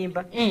amene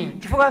ayimba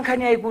chifukwa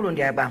nkhani yayikulu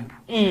ndi abambo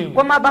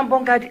koma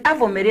abambo ngati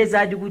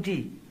avomereza adi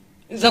kuti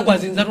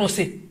zagwazinza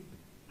tonse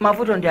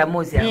mavuto ndi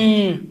amozi awo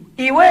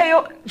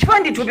iweyo chifukwa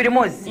ndithupi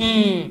limodzi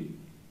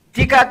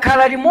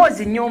tikakhala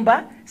limodzi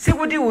nyumba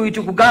sikuti uyu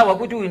tikugawa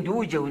kuti uyu ndi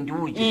uje uyu ndi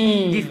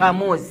uje ndife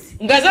amozi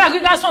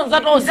ngazalakwikaso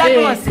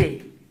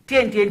nzatonse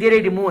tiyendere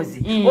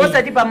limodzi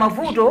osati pa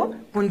mavuto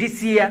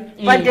kundisiya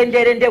pa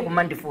ntendere ndiye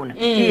kumandifuna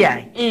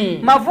iyayi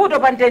mavuto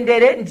pa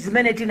ntendere ndi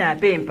zimene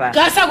tinapempha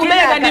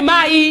kasakubereka ndi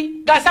mayi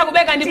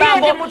kasakubereka ndi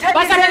bambo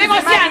pasapereko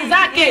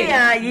siyanzake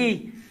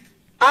iyayi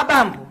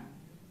abambo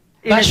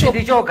ine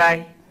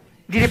sindichokayi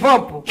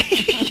ndilipopo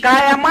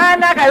kaya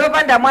mwana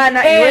kayopanda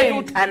mwana iwe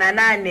uthana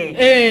nane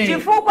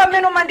chifukwa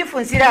mmene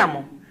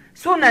umandifunsiramo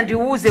suna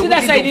ndiuze kuti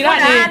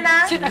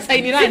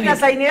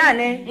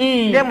sinasainirane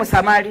nde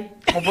musamali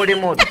mupole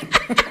moto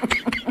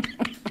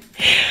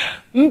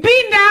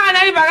mpinda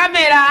anali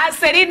pakamera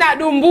Selina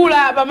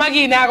Dumbula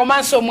pamakina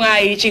komanso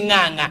mwayi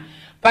Ching'ang'a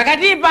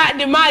pakatipa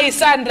ndi mayi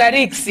Sandra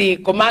Rixi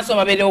komanso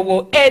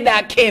mapereko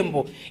Eda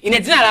Kembo ine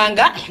dzina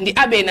langa ndi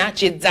Abena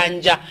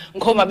Chidzanja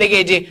nkhoma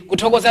bekete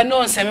kuthokoza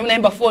nonse amene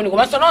munayimba foni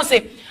komanso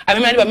nonse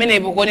amene ali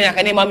pamenepo kuonera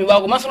kanema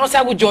Mibawa komanso nonse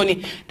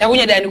akujoni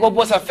takunyadani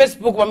koposa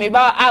Facebook pa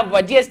Mibawa app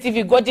pa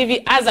DSTV Go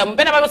TV Azam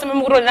pena paliponse amene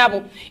mukutoni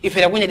napo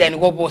ife takunyadani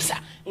koposa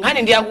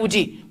nkhani ndi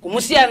yakuti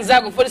kumusiya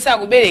nzako foti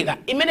sakubereka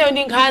imeneyo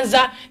ndi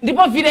nkhanza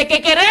ndipo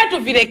vilekekeretu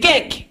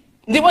vilekeke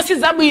ndipo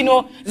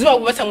sizabwino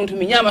zimakupatsa munthu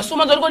minyama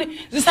soma zoti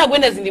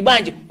zisakuyenda zindi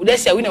bwanji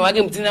udasiya wina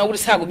wake mdzina kuti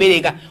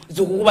sakubereka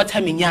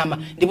zikukupatsa minyama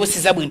ndipo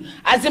sizabwino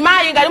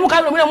azimayi ngati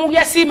mukhala bwino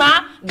mukudya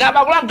sima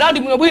gabakula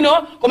ground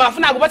bwino koma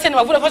afuna akupatseni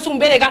mavuto fonse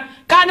kumbereka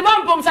kandi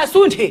pompo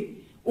msasunthe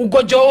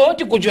ugojowo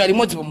tikujoya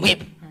limodzi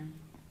pomwepo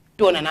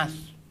tiona naso